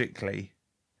technologically,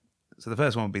 so the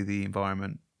first one would be the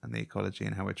environment and the ecology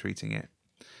and how we're treating it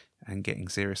and getting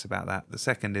serious about that. The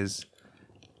second is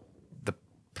the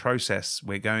process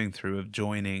we're going through of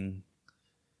joining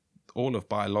all of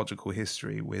biological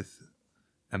history with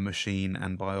a machine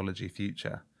and biology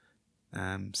future,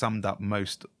 summed up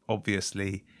most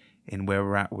obviously in where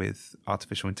we're at with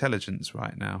artificial intelligence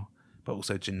right now, but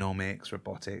also genomics,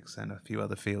 robotics, and a few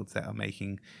other fields that are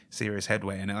making serious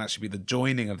headway. And it'll actually be the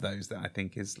joining of those that I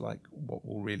think is like what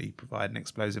will really provide an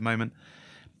explosive moment.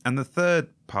 And the third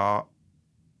part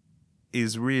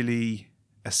is really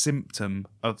a symptom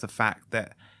of the fact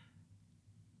that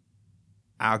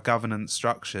our governance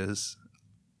structures,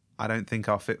 I don't think,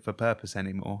 are fit for purpose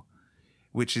anymore,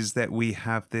 which is that we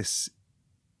have this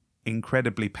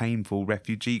incredibly painful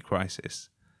refugee crisis.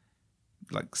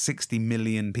 Like 60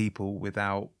 million people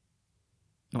without,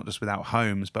 not just without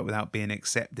homes, but without being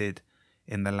accepted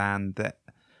in the land that,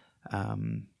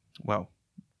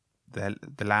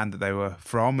 the land that they were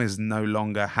from is no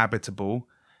longer habitable,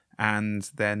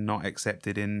 and they're not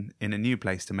accepted in a new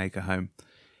place to make a home.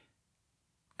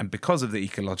 And because of the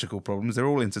ecological problems, they're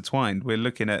all intertwined. We're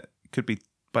looking at, could be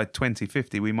by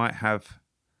 2050, we might have,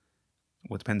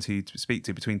 well, it depends who you speak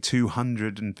to, between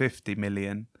 250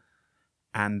 million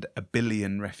and 1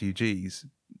 billion refugees,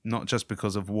 not just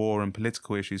because of war and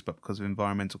political issues, but because of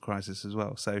environmental crisis as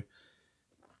well. So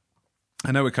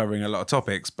I know we're covering a lot of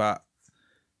topics, but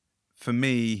for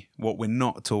me, what we're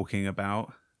not talking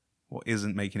about, what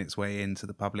isn't making its way into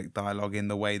the public dialogue in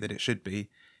the way that it should be,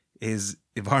 is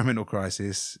environmental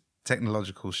crisis,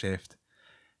 technological shift,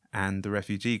 and the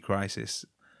refugee crisis.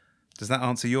 Does that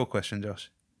answer your question,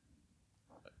 Josh?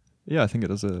 Yeah, I think it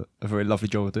does a very lovely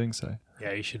job of doing so.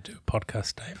 Yeah, you should do a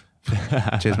podcast, Dave.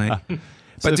 Cheers, mate.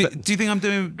 But do you think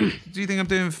I'm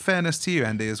doing fairness to you,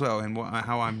 Andy, as well, in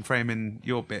how I'm framing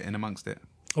your bit in amongst it?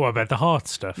 What about the heart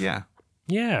stuff? Yeah.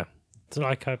 It's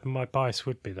like my bias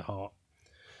would be the heart.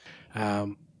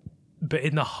 But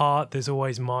in the heart, there's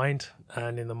always mind,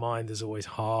 and in the mind, there's always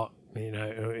heart,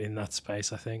 in that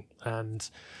space, I think. And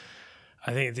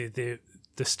I think the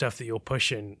stuff that you're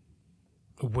pushing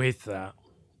with that,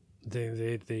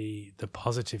 the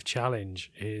positive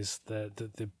challenge is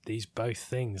that these both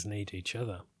things need each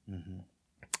other,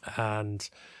 and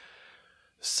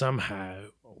somehow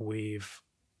we've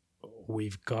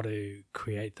got to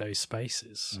create those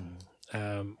spaces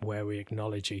where we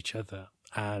acknowledge each other,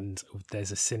 and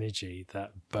there's a synergy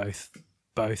that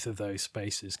both of those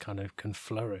spaces kind of can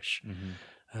flourish.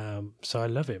 So I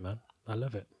love it, man. I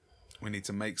love it. We need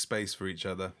to make space for each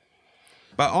other.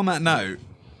 But on that note,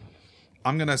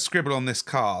 I'm going to scribble on this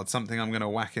card something I'm going to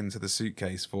whack into the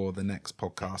suitcase for the next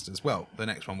podcast as well. The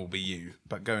next one will be you.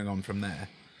 But going on from there,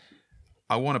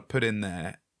 I want to put in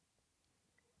there,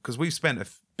 because we've spent a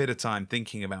bit of time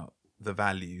thinking about the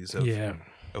values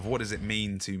of what does it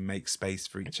mean to make space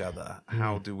for each other?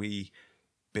 How do we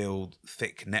build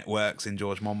thick networks, in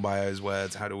George Monbiot's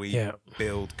words? How do we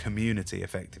build community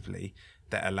effectively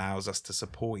that allows us to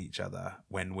support each other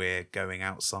when we're going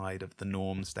outside of the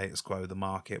norm, status quo, the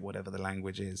market, whatever the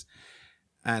language is?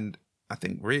 And I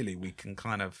think really we can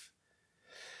kind of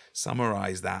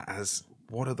summarize that as,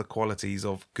 what are the qualities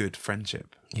of good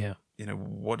friendship? Yeah. You know,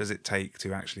 what does it take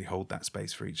to actually hold that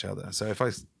space for each other? So if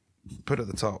I put at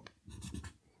the top,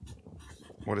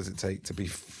 what does it take to be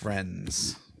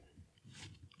friends?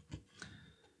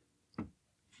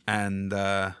 And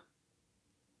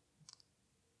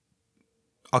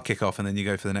I'll kick off and then you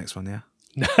go for the next one, yeah?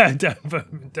 No,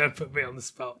 don't put me on the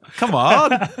spot. Come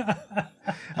on.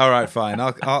 All right, fine.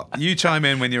 You chime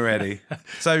in when you're ready.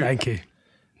 So thank you.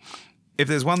 If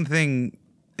there's one thing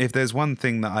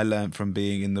that I learned from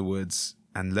being in the woods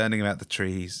and learning about the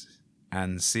trees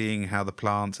and seeing how the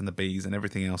plants and the bees and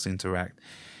everything else interact,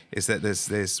 is that there's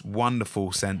this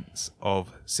wonderful sense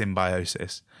of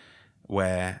symbiosis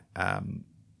where,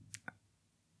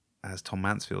 as Tom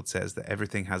Mansfield says, that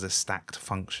everything has a stacked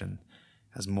function,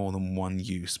 has more than one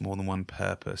use, more than one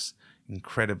purpose,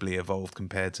 incredibly evolved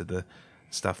compared to the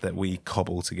stuff that we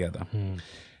cobble together.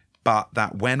 But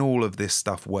that when all of this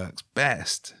stuff works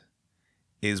best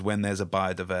is when there's a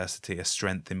biodiversity, a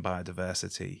strength in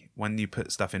biodiversity. When you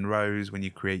put stuff in rows, when you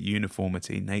create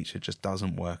uniformity, nature just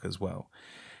doesn't work as well.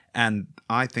 And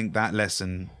I think that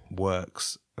lesson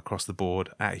works across the board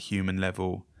at a human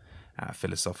level, at a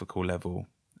philosophical level,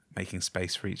 making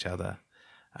space for each other,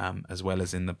 as well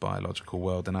as in the biological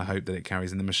world. And I hope that it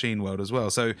carries in the machine world as well.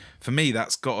 So for me,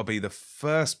 that's got to be the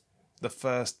first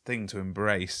thing to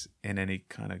embrace in any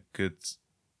kind of good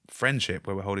friendship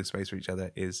where we're holding space for each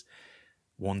other, is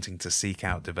wanting to seek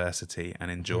out diversity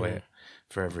and enjoy it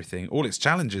for everything. All its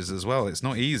challenges as well. It's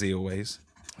not easy always.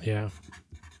 Yeah.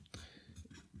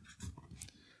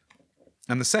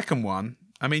 And the second one,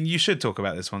 I mean, you should talk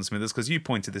about this one, Smithers, because you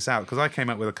pointed this out, because I came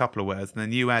up with a couple of words and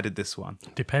then you added this one.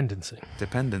 Dependency.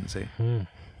 Why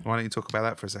don't you talk about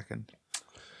that for a second?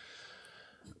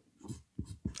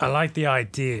 I like the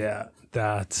idea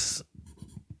that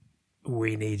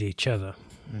we need each other.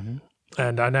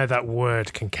 And I know that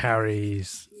word can carry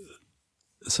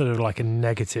sort of like a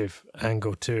negative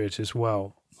angle to it as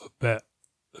well, but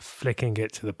flicking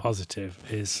it to the positive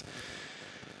is,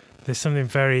 there's something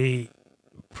very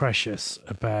precious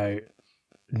about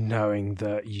knowing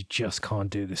that you just can't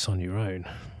do this on your own.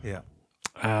 Yeah.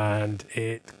 And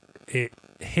it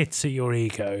hits at your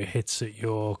ego, it hits at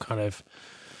your kind of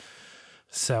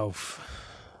self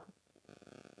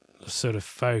sort of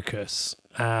focus,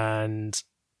 and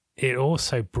it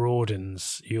also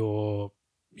broadens your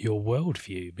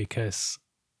worldview, because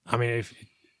I mean, if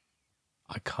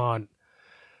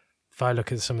I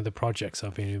look at some of the projects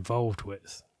I've been involved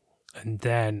with and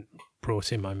then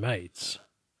brought in my mates,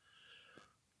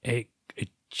 it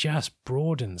just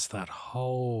broadens that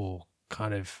whole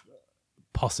kind of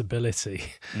possibility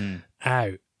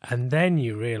out. And then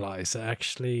you realize that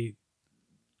actually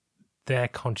their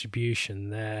contribution,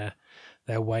 their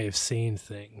way of seeing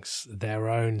things, their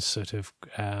own sort of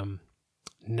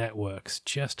networks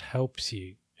just helps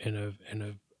you in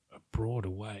a broader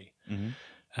way.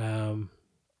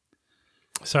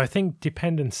 So I think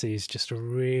dependency is just a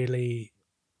really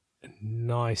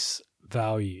nice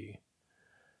value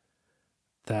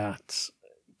that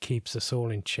keeps us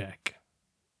all in check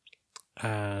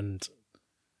and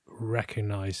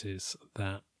recognizes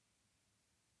that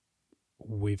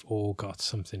we've all got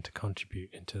something to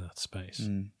contribute into that space,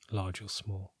 large or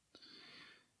small.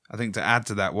 I think to add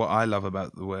to that, what I love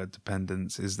about the word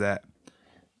dependence is that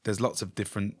there's lots of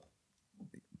different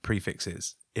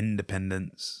prefixes: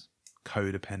 independence,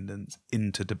 codependence,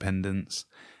 interdependence,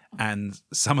 and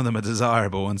some of them are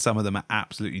desirable and some of them are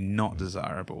absolutely not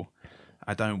desirable.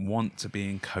 I don't want to be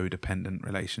in codependent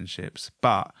relationships,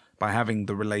 but by having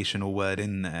the relational word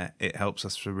in there, it helps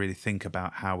us to really think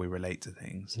about how we relate to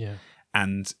things. Yeah.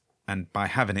 And by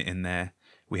having it in there,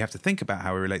 we have to think about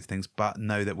how we relate to things, but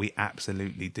know that we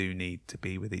absolutely do need to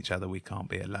be with each other. We can't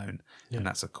be alone. Yeah. And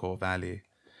that's a core value.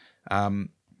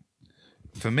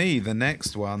 For me, the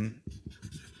next one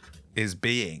is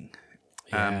being.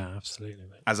 Yeah, absolutely,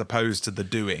 mate. As opposed to the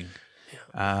doing.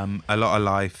 A lot of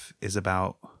life is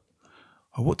about,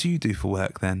 oh, what do you do for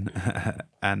work then?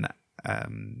 And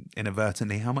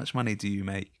inadvertently, how much money do you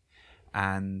make?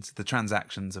 And the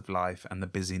transactions of life and the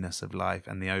busyness of life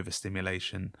and the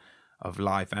overstimulation of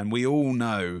life. And we all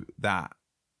know that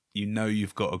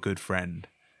you've got a good friend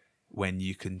when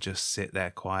you can just sit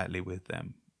there quietly with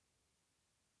them.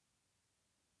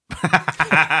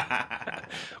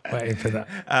 Waiting for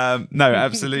that. No,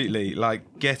 absolutely. Like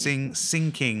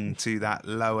sinking to that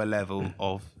lower level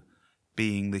of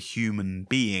being the human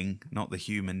being, not the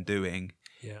human doing,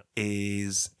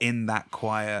 is in that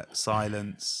quiet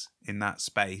silence, in that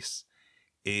space,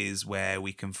 is where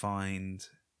we can find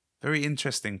very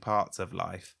interesting parts of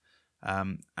life.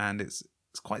 And it's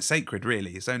quite sacred,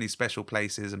 really. It's only special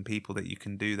places and people that you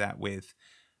can do that with.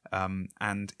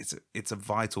 And it's a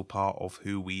vital part of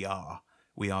who we are.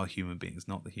 We are human beings,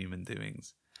 not the human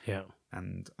doings. Yeah.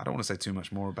 And I don't want to say too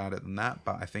much more about it than that,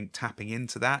 but I think tapping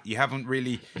into that, you haven't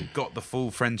really got the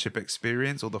full friendship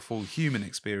experience or the full human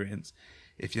experience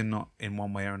if you're not in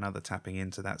one way or another tapping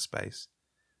into that space.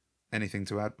 Anything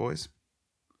to add, boys?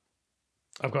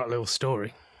 I've got a little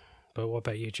story, but what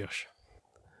about you, Josh?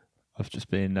 I've just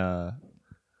been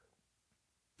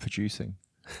producing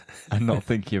and not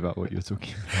thinking about what you're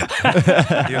talking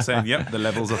about. You're saying, yep, the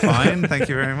levels are fine. Thank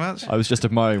you very much. I was just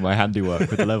admiring my handiwork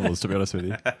with the levels, to be honest with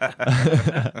you.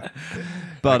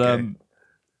 But Okay.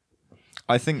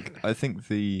 I think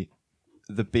the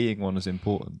being one is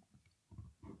important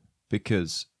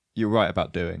because you're right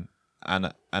about doing,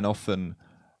 and often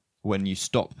when you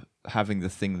stop having the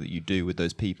thing that you do with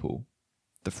those people,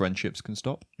 the friendships can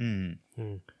stop, and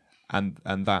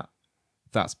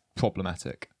that's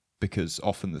problematic. Because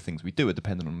often the things we do are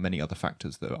dependent on many other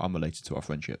factors that are unrelated to our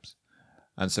friendships.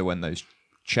 And so when those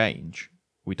change,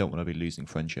 we don't want to be losing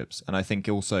friendships. And I think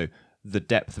also the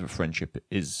depth of a friendship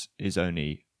is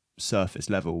only surface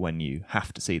level when you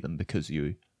have to see them because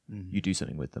you do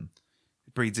something with them.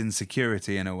 It breeds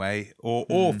insecurity in a way,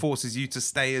 or forces you to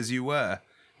stay as you were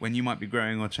when you might be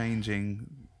growing or changing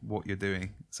what you're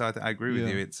doing. So I agree with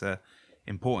you. It's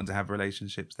important to have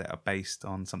relationships that are based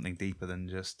on something deeper than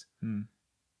just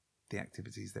the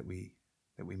activities that we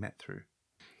met through.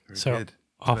 Very So good.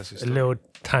 off a little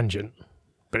tangent,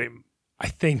 but I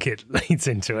think it leads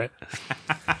into it.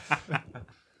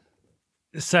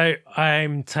 So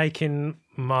I'm taking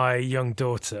my young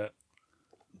daughter.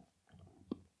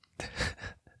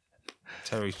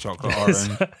 Terry's chocolate orange.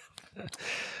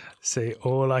 See,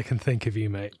 all I can think of you,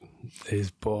 mate,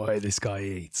 is boy, this guy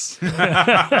eats.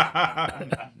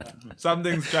 Some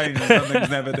things change and some things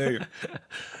never do.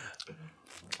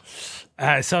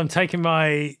 So I'm taking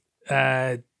my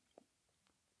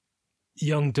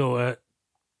young daughter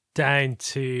down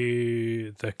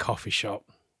to the coffee shop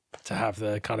to have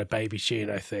the kind of baby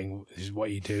chino thing. This is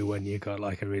what you do when you got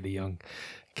like a really young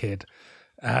kid.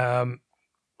 And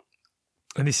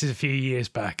this is a few years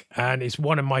back, and it's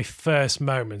one of my first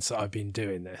moments that I've been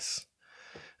doing this.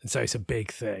 And so it's a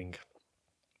big thing.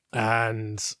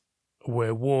 And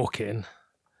we're walking.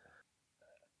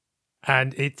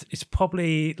 And it's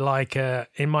probably like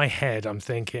in my head, I'm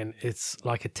thinking it's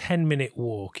like a 10-minute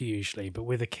walk usually, but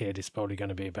with a kid, it's probably going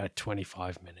to be about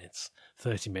 25 minutes,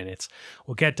 30 minutes.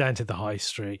 We'll get down to the high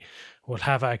street. We'll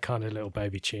have our kind of little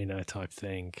baby chino type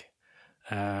thing.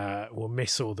 We'll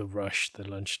miss all the rush, the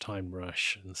lunchtime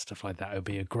rush and stuff like that. It'll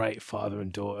be a great father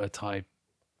and daughter type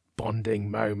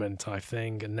bonding moment type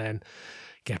thing, and then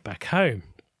get back home.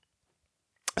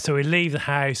 So we leave the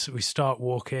house, we start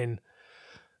walking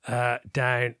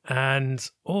down, and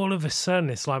all of a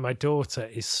sudden it's like my daughter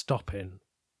is stopping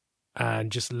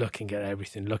and just looking at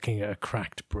everything, looking at a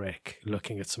cracked brick,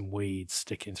 looking at some weeds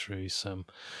sticking through some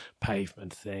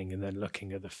pavement thing, and then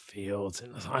looking at the fields,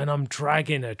 and I'm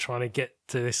dragging her, trying to get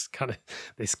to this kind of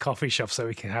this coffee shop so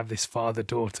we can have this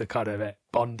father-daughter kind of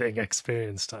bonding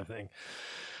experience type thing.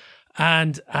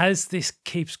 And as this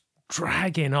keeps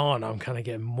dragging on, I'm kind of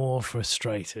getting more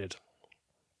frustrated.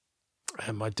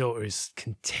 And my daughter is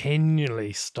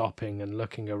continually stopping and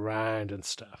looking around and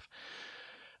stuff.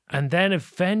 And then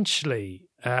eventually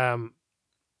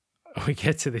we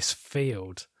get to this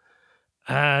field,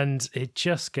 and it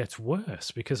just gets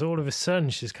worse because all of a sudden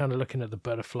she's kind of looking at the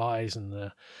butterflies and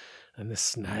the and the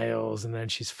snails, and then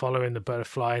she's following the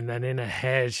butterfly, and then in her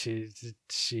head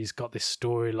she's got this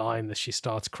storyline that she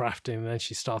starts crafting, and then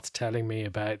she starts telling me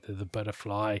about the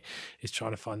butterfly is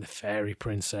trying to find the fairy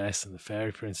princess, and the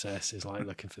fairy princess is like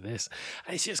looking for this,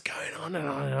 and it's just going on and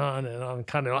on and on, and I'm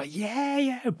kind of like,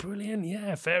 yeah, brilliant,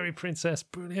 yeah, fairy princess,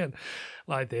 brilliant,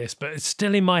 like this. But it's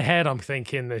still in my head, I'm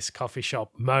thinking this coffee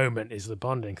shop moment is the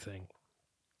bonding thing.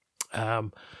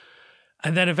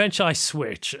 And then eventually I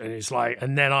switch, and it's like,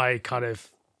 and then I kind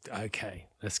of, okay,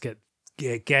 let's get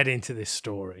into this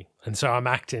story. And so I'm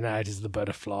acting out as the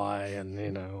butterfly,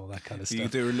 and all that kind of stuff. You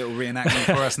do a little reenactment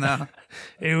for us now.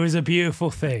 It was a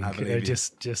beautiful thing. I believe you.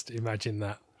 Just imagine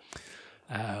that.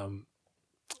 And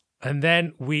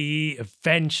then we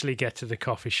eventually get to the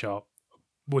coffee shop,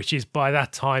 which is by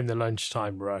that time the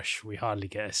lunchtime rush. We hardly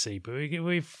get a seat, but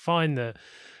we find that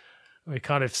we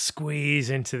kind of squeeze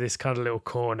into this kind of little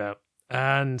corner.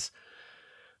 And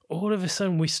all of a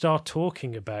sudden we start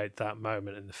talking about that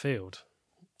moment in the field,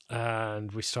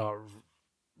 and we start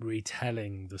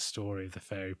retelling the story of the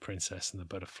fairy princess and the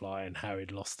butterfly, and how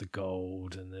he'd lost the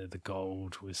gold, and the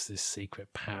gold was this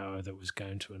secret power that was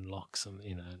going to unlock some,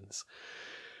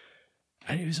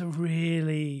 and it was a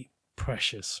really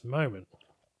precious moment.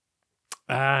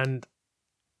 And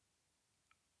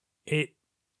it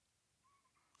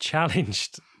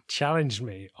challenged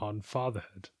me on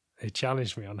fatherhood. It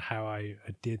challenged me on how I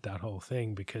did that whole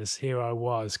thing, because here I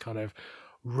was kind of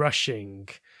rushing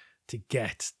to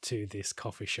get to this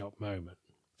coffee shop moment.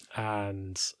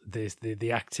 And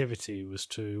the activity was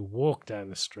to walk down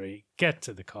the street, get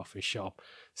to the coffee shop,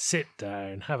 sit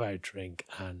down, have a drink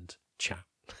and chat,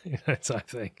 type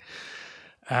thing.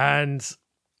 And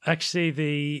actually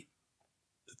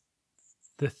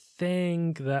the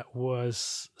thing that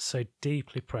was so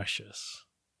deeply precious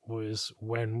was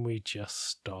when we just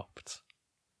stopped,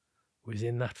 was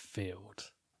in that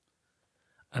field.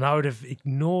 And I would have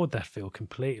ignored that field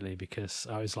completely, because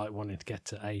I was like wanting to get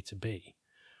to A to B.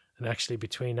 And actually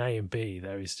between A and B,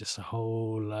 there is just a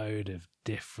whole load of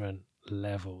different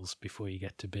levels before you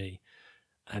get to B.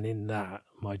 And in that,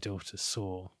 my daughter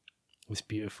saw this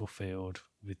beautiful field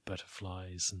with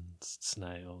butterflies and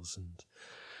snails and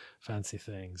fancy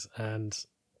things. And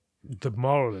the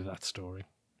moral of that story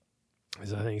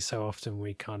is, I think so often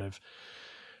we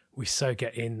so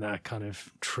get in that kind of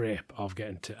trip of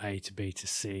getting to A to B to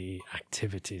C,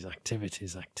 activities,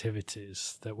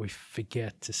 that we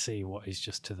forget to see what is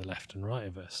just to the left and right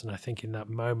of us. And I think in that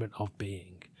moment of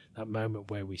being, that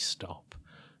moment where we stop,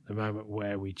 the moment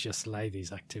where we just lay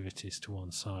these activities to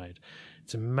one side,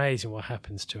 it's amazing what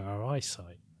happens to our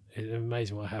eyesight. It's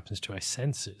amazing what happens to our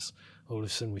senses. All of a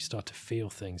sudden we start to feel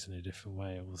things in a different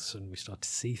way. All of a sudden we start to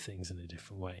see things in a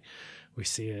different way. We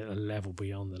see a level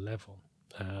beyond the level.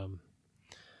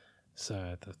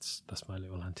 So that's my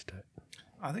little antidote.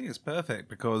 I think it's perfect,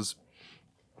 because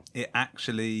it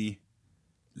actually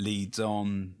leads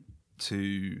on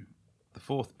to the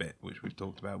fourth bit, which we've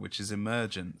talked about, which is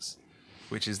emergence,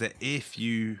 which is that if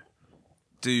you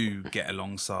do get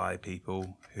alongside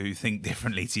people who think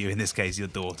differently to you, in this case your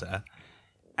daughter,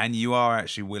 and you are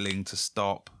actually willing to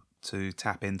stop to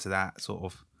tap into that sort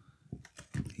of,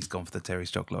 he's gone for the Terry's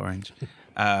chocolate orange,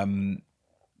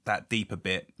 that deeper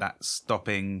bit, that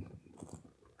stopping,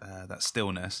 that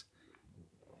stillness,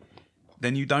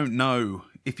 then you don't know,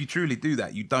 if you truly do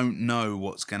that, you don't know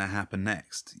what's going to happen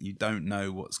next. You don't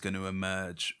know what's going to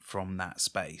emerge from that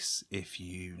space if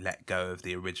you let go of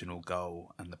the original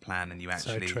goal and the plan, and you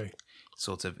actually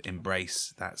sort of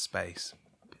embrace that space.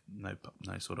 No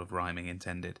sort of rhyming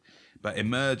intended. But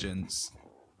emergence,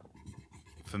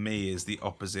 for me, is the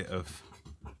opposite of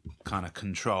kind of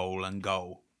control and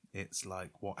goal. It's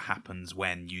like what happens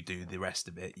when you do the rest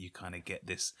of it. You kind of get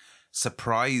this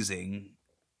surprising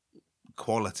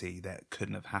quality that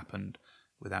couldn't have happened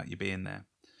without you being there.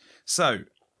 So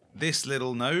this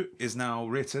little note is now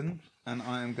written, and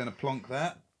I am going to plonk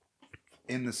that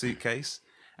in the suitcase.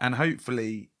 And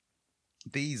hopefully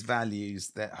these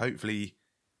values that hopefully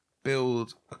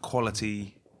build a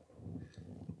quality,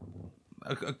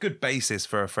 a good basis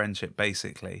for a friendship,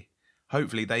 basically,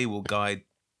 hopefully they will guide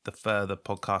the further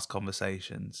podcast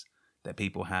conversations that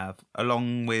people have,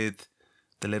 along with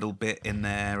the little bit in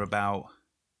there about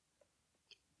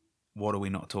what are we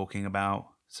not talking about,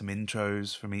 some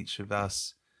intros from each of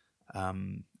us,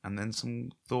 and then some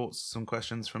thoughts, some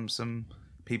questions from some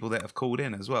people that have called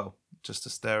in as well, just to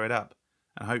stir it up.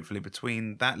 And hopefully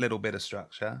between that little bit of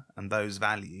structure and those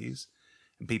values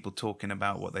and people talking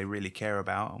about what they really care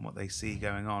about and what they see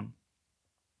going on,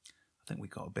 I think we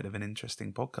got a bit of an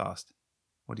interesting podcast.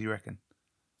 What do you reckon?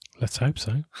 Let's hope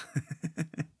so.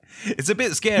 It's a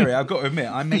bit scary, I've got to admit.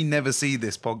 I may never see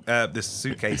this this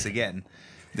suitcase again.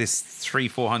 This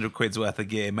 300-400 quid's worth of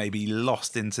gear may be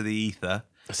lost into the ether.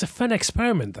 It's a fun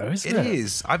experiment, though, isn't it? It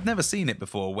is. I've never seen it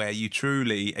before where you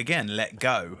truly, again, let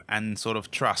go and sort of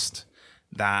trust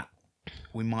that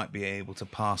we might be able to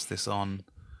pass this on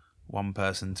one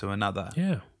person to another.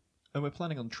 Yeah. And we're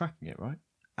planning on tracking it, right?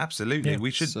 Absolutely. Yeah.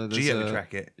 We should So there's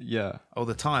geo-track it. Yeah. Oh,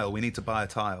 the tile. We need to buy a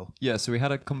tile. Yeah, so we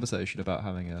had a conversation about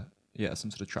having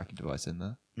some sort of tracking device in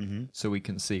there. Mm-hmm. So we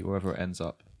can see wherever it ends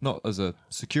up. Not as a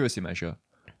security measure,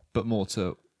 but more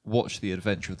to watch the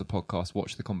adventure of the podcast,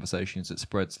 watch the conversations it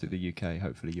spreads through the UK,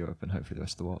 hopefully Europe, and hopefully the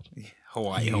rest of the world.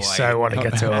 Hawaii. You so want to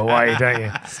get to Hawaii, don't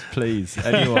you? Please,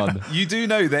 anyone. You do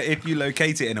know that if you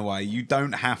locate it in Hawaii, you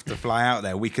don't have to fly out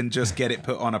there. We can just get it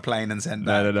put on a plane and send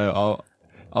back. No.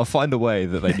 I'll find a way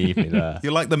that they need me there.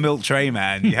 You're like the milk tray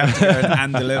man. You have to go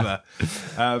and deliver.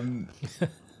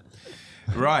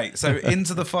 Right. So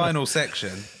into the final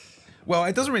section. Well,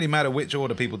 it doesn't really matter which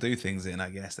order people do things in,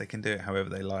 I guess. They can do it however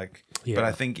they like. Yeah. But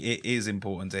I think it is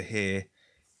important to hear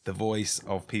the voice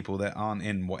of people that aren't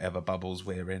in whatever bubbles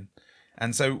we're in.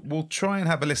 And so we'll try and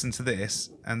have a listen to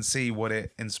this and see what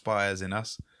it inspires in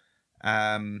us.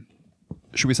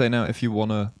 Should we say now, if you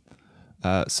want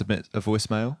to submit a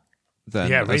voicemail,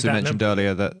 then Yeah, read as we that mentioned number.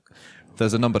 earlier, that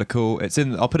there's a number to call.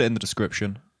 I'll put it in the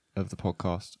description of the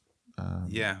podcast.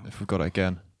 Yeah. If we've got it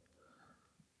again.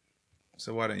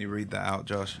 So why don't you read that out,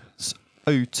 Josh? It's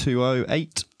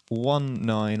 0208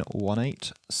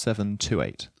 1918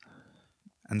 728.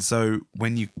 And so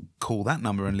when you call that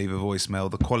number and leave a voicemail,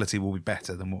 the quality will be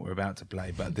better than what we're about to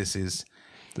play. But this is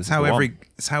how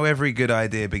every good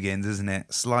idea begins, isn't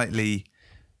it? Slightly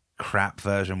crap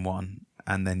version 1,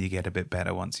 and then you get a bit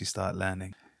better once you start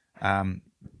learning.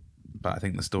 But I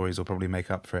think the stories will probably make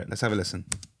up for it. Let's have a listen.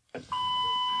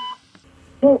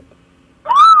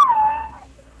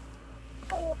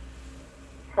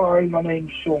 Hi, my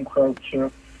name's Sean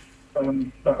Croucher.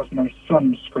 That was my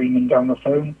son screaming down the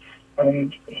phone,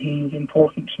 and he's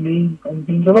important to me and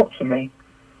means a lot to me.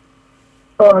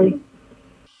 Bye.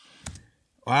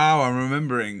 Wow, I'm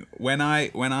remembering when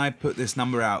I put this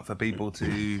number out for people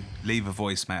to leave a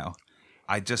voicemail,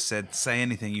 I just said, say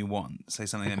anything you want. Say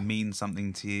something that means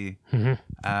something to you.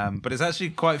 Mm-hmm. But it's actually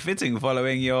quite fitting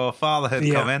following your fatherhood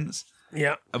Yeah. comments.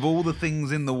 Yeah. Of all the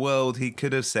things in the world he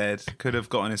could have said, could have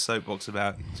got on his soapbox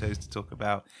about, he chose to talk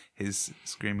about his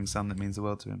screaming son that means the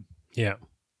world to him. Yeah.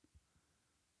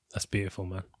 That's beautiful,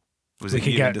 man. Was We it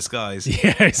could you get- in disguise?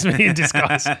 Yeah, it's me in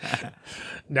disguise.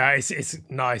 No, it's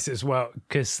nice as well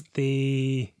because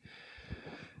in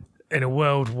a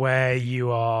world where you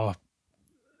are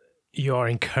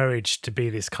encouraged to be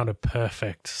this kind of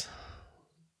perfect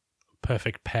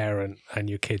parent, and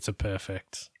your kids are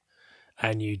perfect,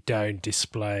 and you don't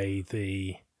display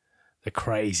the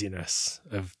craziness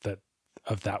of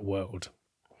that world.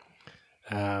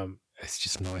 It's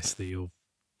just nice that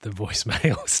the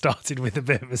voicemail started with a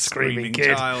bit of a screaming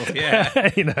kid. child, yeah.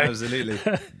 You know? Absolutely.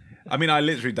 I mean, I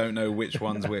literally don't know which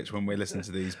one's which when we listen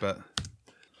to these, but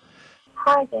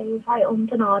Hi Dave, I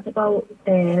ummed and ahed about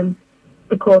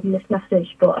recording this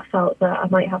message, but I felt that I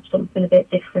might have something a bit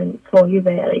different for you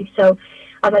really. So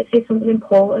I'd like to say something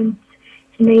important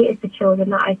to me is the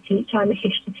children that I teach. I'm a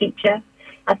history teacher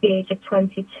at the age of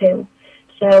 22.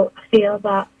 So I feel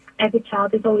that every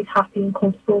child is always happy and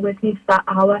comfortable with me for that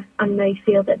hour, and they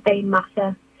feel that they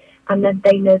matter and that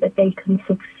they know that they can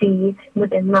succeed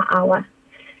within that hour.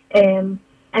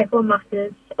 Everyone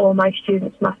matters, all my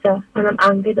students matter, and I'm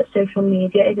angry that social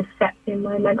media is affecting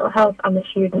my mental health and the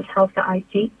students' health that I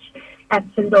teach.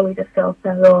 Everything's always a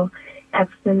filter, or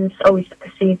everything's always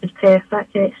perceived as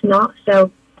perfect, and it's not.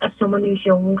 So as someone who's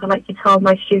young, I like to tell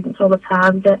my students all the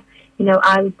time that, you know,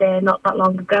 I was there not that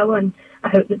long ago, and I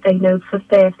hope that they know for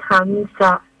first hand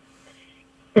that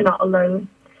they're not alone.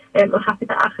 I'm happy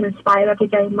that I can inspire every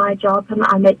day in my job, and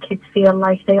that I make kids feel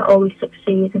like they always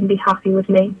succeed and be happy with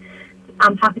me.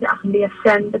 I'm happy that I can be a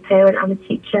friend, a parent and a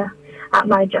teacher at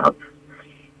my job.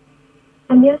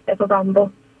 And yeah, a bit of a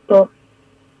ramble, but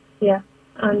yeah,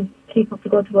 and keep up the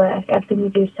good work. Everything you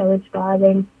do is so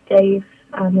inspiring, Dave,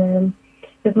 and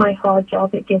with my hard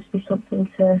job it gives me something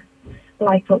to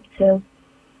light up to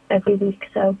every week.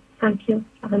 So thank you,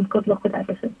 and good luck with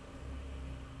everything.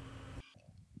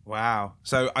 wow.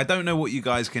 So I don't know what you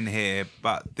guys can hear,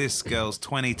 but this girl's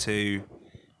 22.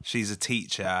 She's a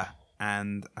teacher.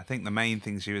 And I think the main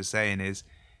thing she was saying is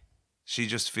she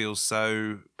just feels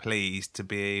so pleased to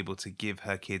be able to give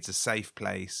her kids a safe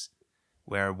place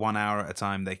where 1 hour at a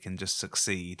time they can just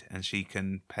succeed, and she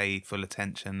can pay full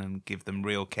attention and give them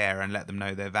real care and let them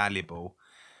know they're valuable.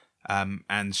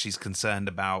 And she's concerned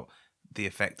about the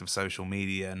effect of social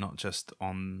media, not just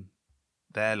on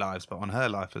their lives, but on her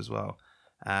life as well.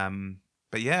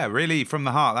 But yeah, really from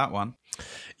the heart, that one.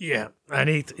 Yeah, and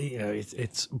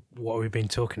it's what we've been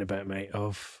talking about, mate.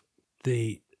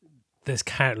 There's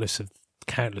countless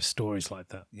stories like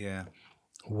that. Yeah,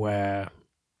 where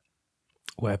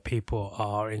people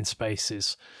are in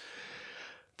spaces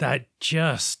that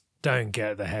just don't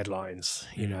get the headlines,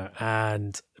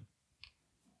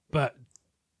 but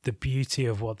the beauty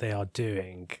of what they are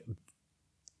doing,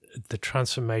 the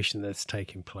transformation that's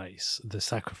taking place, the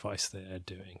sacrifice they're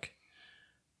doing,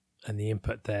 and the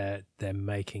input they're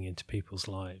making into people's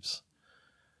lives,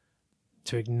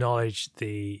 to acknowledge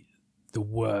the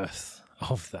worth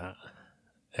of that,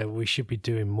 we should be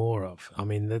doing more of. I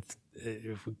mean, the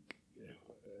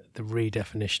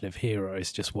redefinition of hero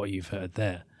is just what you've heard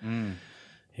there.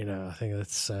 I think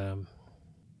that's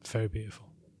very beautiful.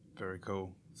 Very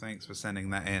cool. Thanks for sending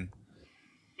that in.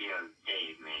 Yo,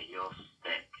 Dave, mate, you're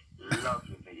sick. Love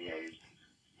your videos.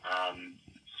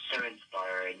 So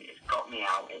inspiring. It's got me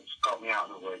out. It's got me out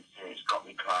in the woods, and it's got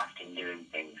me crafting, doing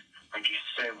things. Thank you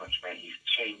so much, mate. You've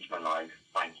changed my life.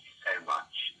 Thank you so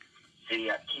much. So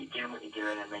yeah, keep doing what you're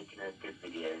doing and making those good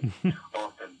videos.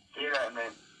 Awesome. See you later,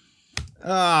 man.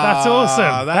 That's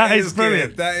awesome. That is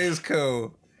brilliant. Good. That is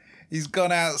cool. He's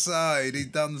gone outside. He's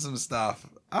done some stuff.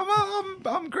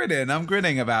 I'm grinning. I'm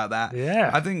grinning about that.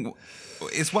 Yeah. I think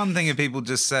it's one thing if people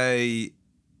just say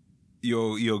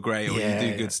you're great or you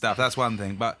do good stuff. That's one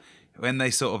thing. But when they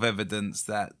sort of evidence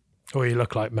that, or you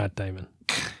look like Matt Damon.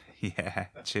 Yeah.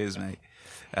 Cheers, mate.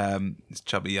 His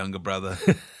chubby younger brother.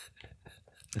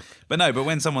 But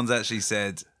when someone's actually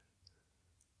said,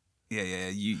 yeah,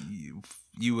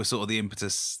 you were sort of the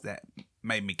impetus that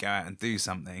made me go out and do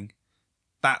something,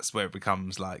 that's where it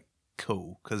becomes like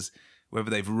cool. Because whether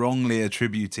they've wrongly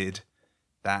attributed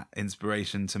that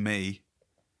inspiration to me,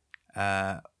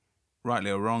 rightly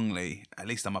or wrongly, at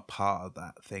least I'm a part of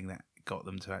that thing that got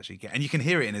them to actually get. And you can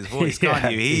hear it in his voice,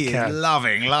 can't you? He is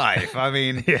loving life. I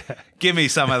mean, give me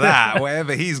some of that.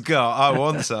 Whatever he's got, I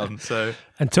want some. So,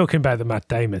 and talking about the Matt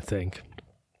Damon thing,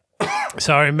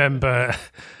 so I remember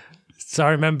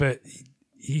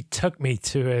he took me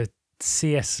to a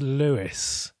C.S.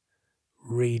 Lewis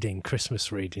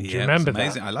Christmas reading. Do you remember that?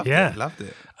 Amazing. I loved it. Loved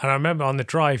it. And I remember on the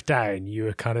drive down, you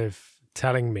were kind of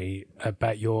telling me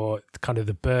about your kind of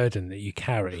the burden that you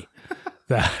carry,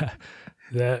 that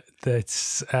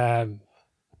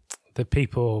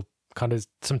people kind of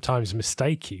sometimes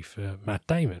mistake you for Matt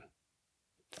Damon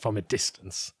from a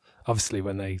distance. Obviously,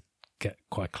 when they get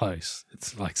quite close,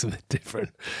 it's like something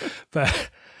different. But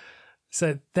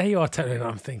so there you are telling, and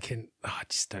I'm thinking, I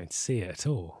just don't see it at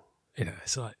all.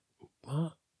 It's like,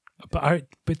 what?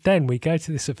 But then we go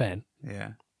to this event,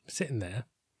 sitting there,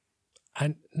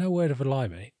 and no word of a lie,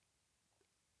 mate.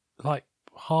 Like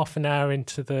half an hour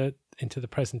into the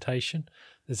presentation,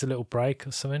 there's a little break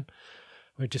or something.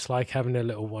 We're just like having a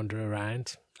little wander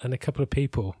around, and a couple of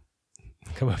people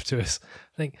come up to us.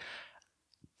 Think,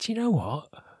 do you know what?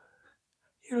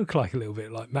 You look like a little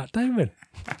bit like Matt Damon.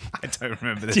 I don't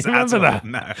remember this. Do you remember that?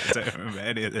 No, I don't remember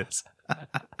any of this.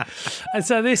 And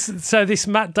so this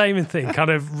Matt Damon thing kind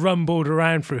of rumbled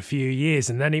around for a few years,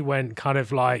 and then it went kind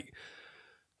of like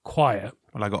quiet.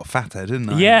 Well, I got fatter, didn't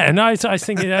I? Yeah, and I was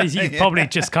thinking you've probably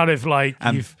just kind of like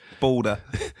and balder.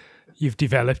 You've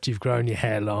developed, you've grown your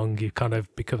hair long, you've kind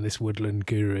of become this woodland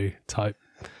guru type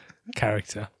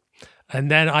character. And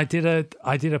then I did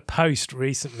a post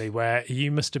recently where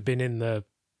you must have been in the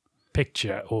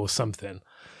picture or something,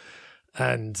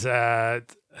 and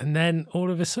then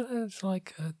all of a sudden it's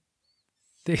like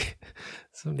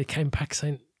somebody came back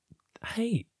saying,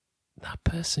 "Hey, that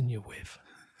person you're with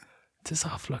does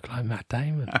half look like Matt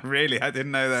Damon." Really, I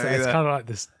didn't know that. So either. it's kind of like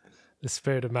this. The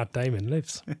spirit of Matt Damon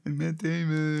lives. Matt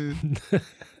Damon.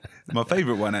 My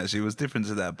favourite one actually was different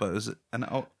to that, but it was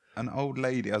an old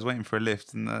lady. I was waiting for a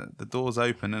lift, and the doors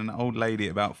open, and an old lady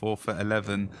about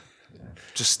 4'11"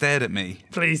 just stared at me.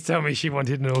 Please tell me she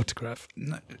wanted an autograph.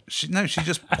 No, she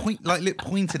just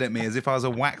pointed at me as if I was a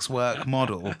waxwork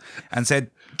model, and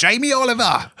said, "Jamie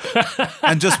Oliver,"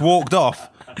 and just walked off.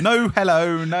 No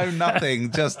hello, no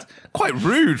nothing. Just quite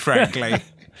rude, frankly.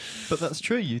 But that's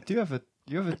true. You've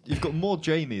got more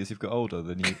Jamie as you've got older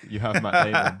than you have Matt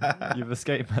Damon. You've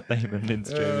escaped Matt Damon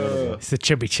into Jamie Oliver. It's the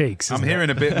chubby cheeks. I'm hearing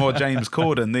a bit more James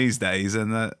Corden these days,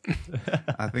 and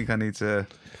I think I need to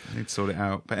sort it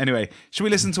out. But anyway, should we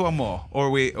listen to one more, or are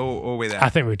we there? I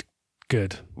think we're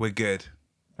good. We're good.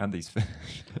 Andy's finished.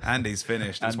 Andy's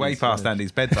finished. It's Andy's way past finished.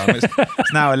 Andy's bedtime.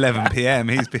 It's now 11 p.m.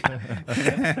 He's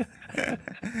been.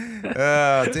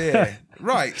 Oh dear.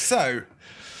 Right. So,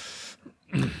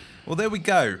 well, there we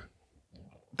go.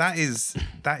 that is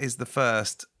the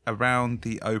first Around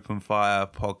the Open Fire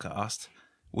podcast.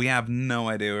 We have no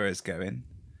idea where it's going.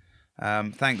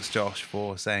 Thanks, Josh,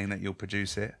 for saying that you'll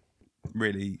produce it.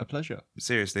 Really, A pleasure.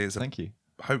 seriously, it's Thank you.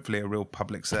 hopefully a real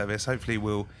public service. Hopefully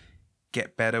we'll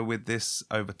get better with this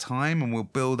over time, and we'll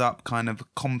build up kind of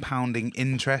compounding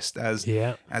interest as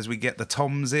we get the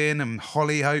Toms in and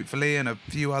Holly, hopefully, and a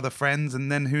few other friends,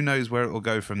 and then who knows where it will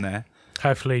go from there.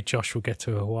 Hopefully Josh will get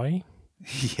to Hawaii.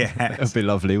 Yeah. It'd be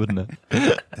lovely, wouldn't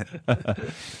it?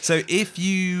 So if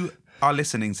you are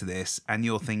listening to this and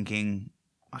you're thinking,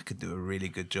 I could do a really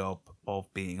good job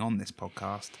of being on this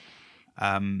podcast,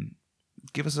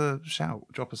 give us a shout,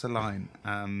 drop us a line.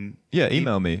 Yeah,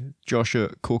 email me,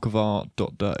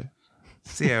 josh@corcovar.do.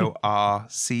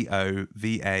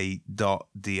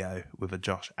 CORCOVA.do with a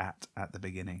Josh at the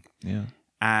beginning. Yeah.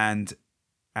 And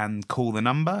call the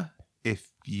number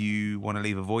if you want to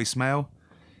leave a voicemail.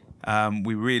 I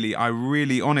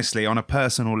really, honestly, on a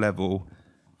personal level,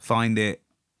 find it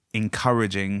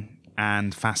encouraging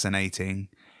and fascinating,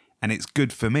 and it's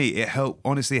good for me. It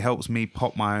honestly helps me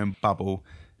pop my own bubble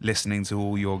listening to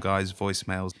all your guys'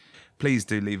 voicemails. Please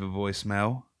do leave a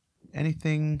voicemail.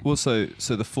 Anything? Well, so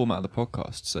the format of the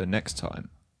podcast. So next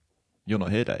time, you're not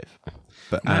here, Dave,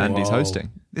 but Andy's Whoa. hosting.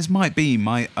 This might be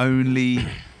my only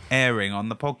airing on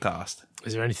the podcast.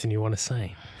 Is there anything you want to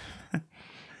say?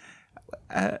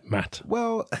 Matt.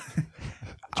 Well,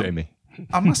 Jamie.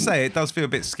 I must say it does feel a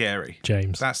bit scary.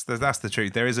 James. That's the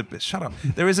truth. There is a bit. Shut up.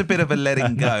 There is a bit of a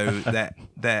letting go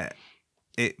that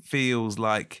it feels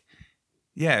like.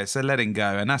 Yeah, it's a letting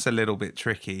go, and that's a little bit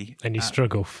tricky. And you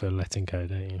struggle for letting go,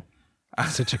 don't you?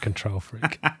 Such a control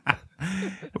freak.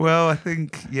 Well, I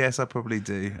think, yes, I probably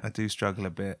do. I do struggle a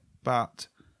bit, but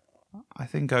I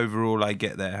think overall I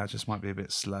get there. I just might be a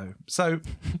bit slow. So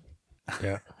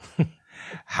Yeah.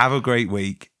 have a great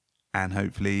week, and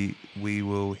hopefully we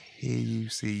will hear you,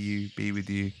 see you, be with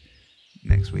you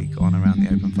next week on Around the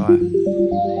Open Fire.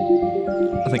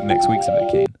 I think next week's a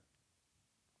bit keen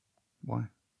Why?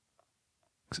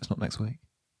 because it's not next week.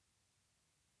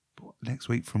 Next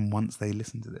week from once they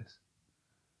listen to this.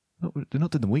 We're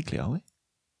not doing them weekly, are we?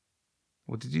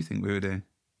 What did you think we were doing?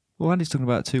 Well, Andy's talking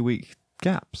about 2-week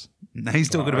gaps. No, he's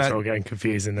talking That's about. all getting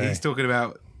confusing there. He's talking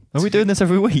about. Are we doing this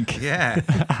every week? Yeah.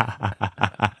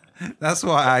 That's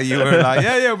why you were like,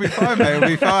 yeah, it'll be fine, mate. It'll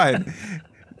be fine.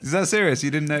 Is that serious? You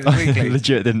didn't know it was weekly?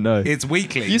 Legit didn't know. It's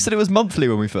weekly. You said it was monthly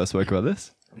when we first spoke about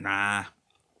this. Nah.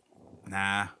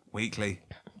 Weekly.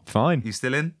 Fine. You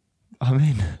still in? I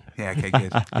mean, Yeah. Okay.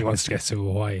 Good. He wants to get to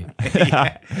Hawaii.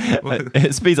 Yeah. Well,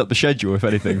 it speeds up the schedule, if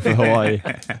anything, for Hawaii.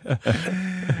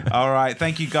 all right.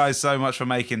 Thank you guys so much for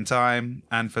making time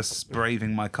and for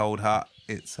braving my cold heart.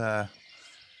 It's a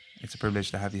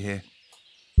privilege to have you here.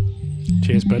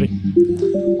 Cheers, buddy.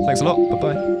 Thanks a lot.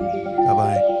 Bye-bye. Bye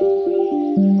bye.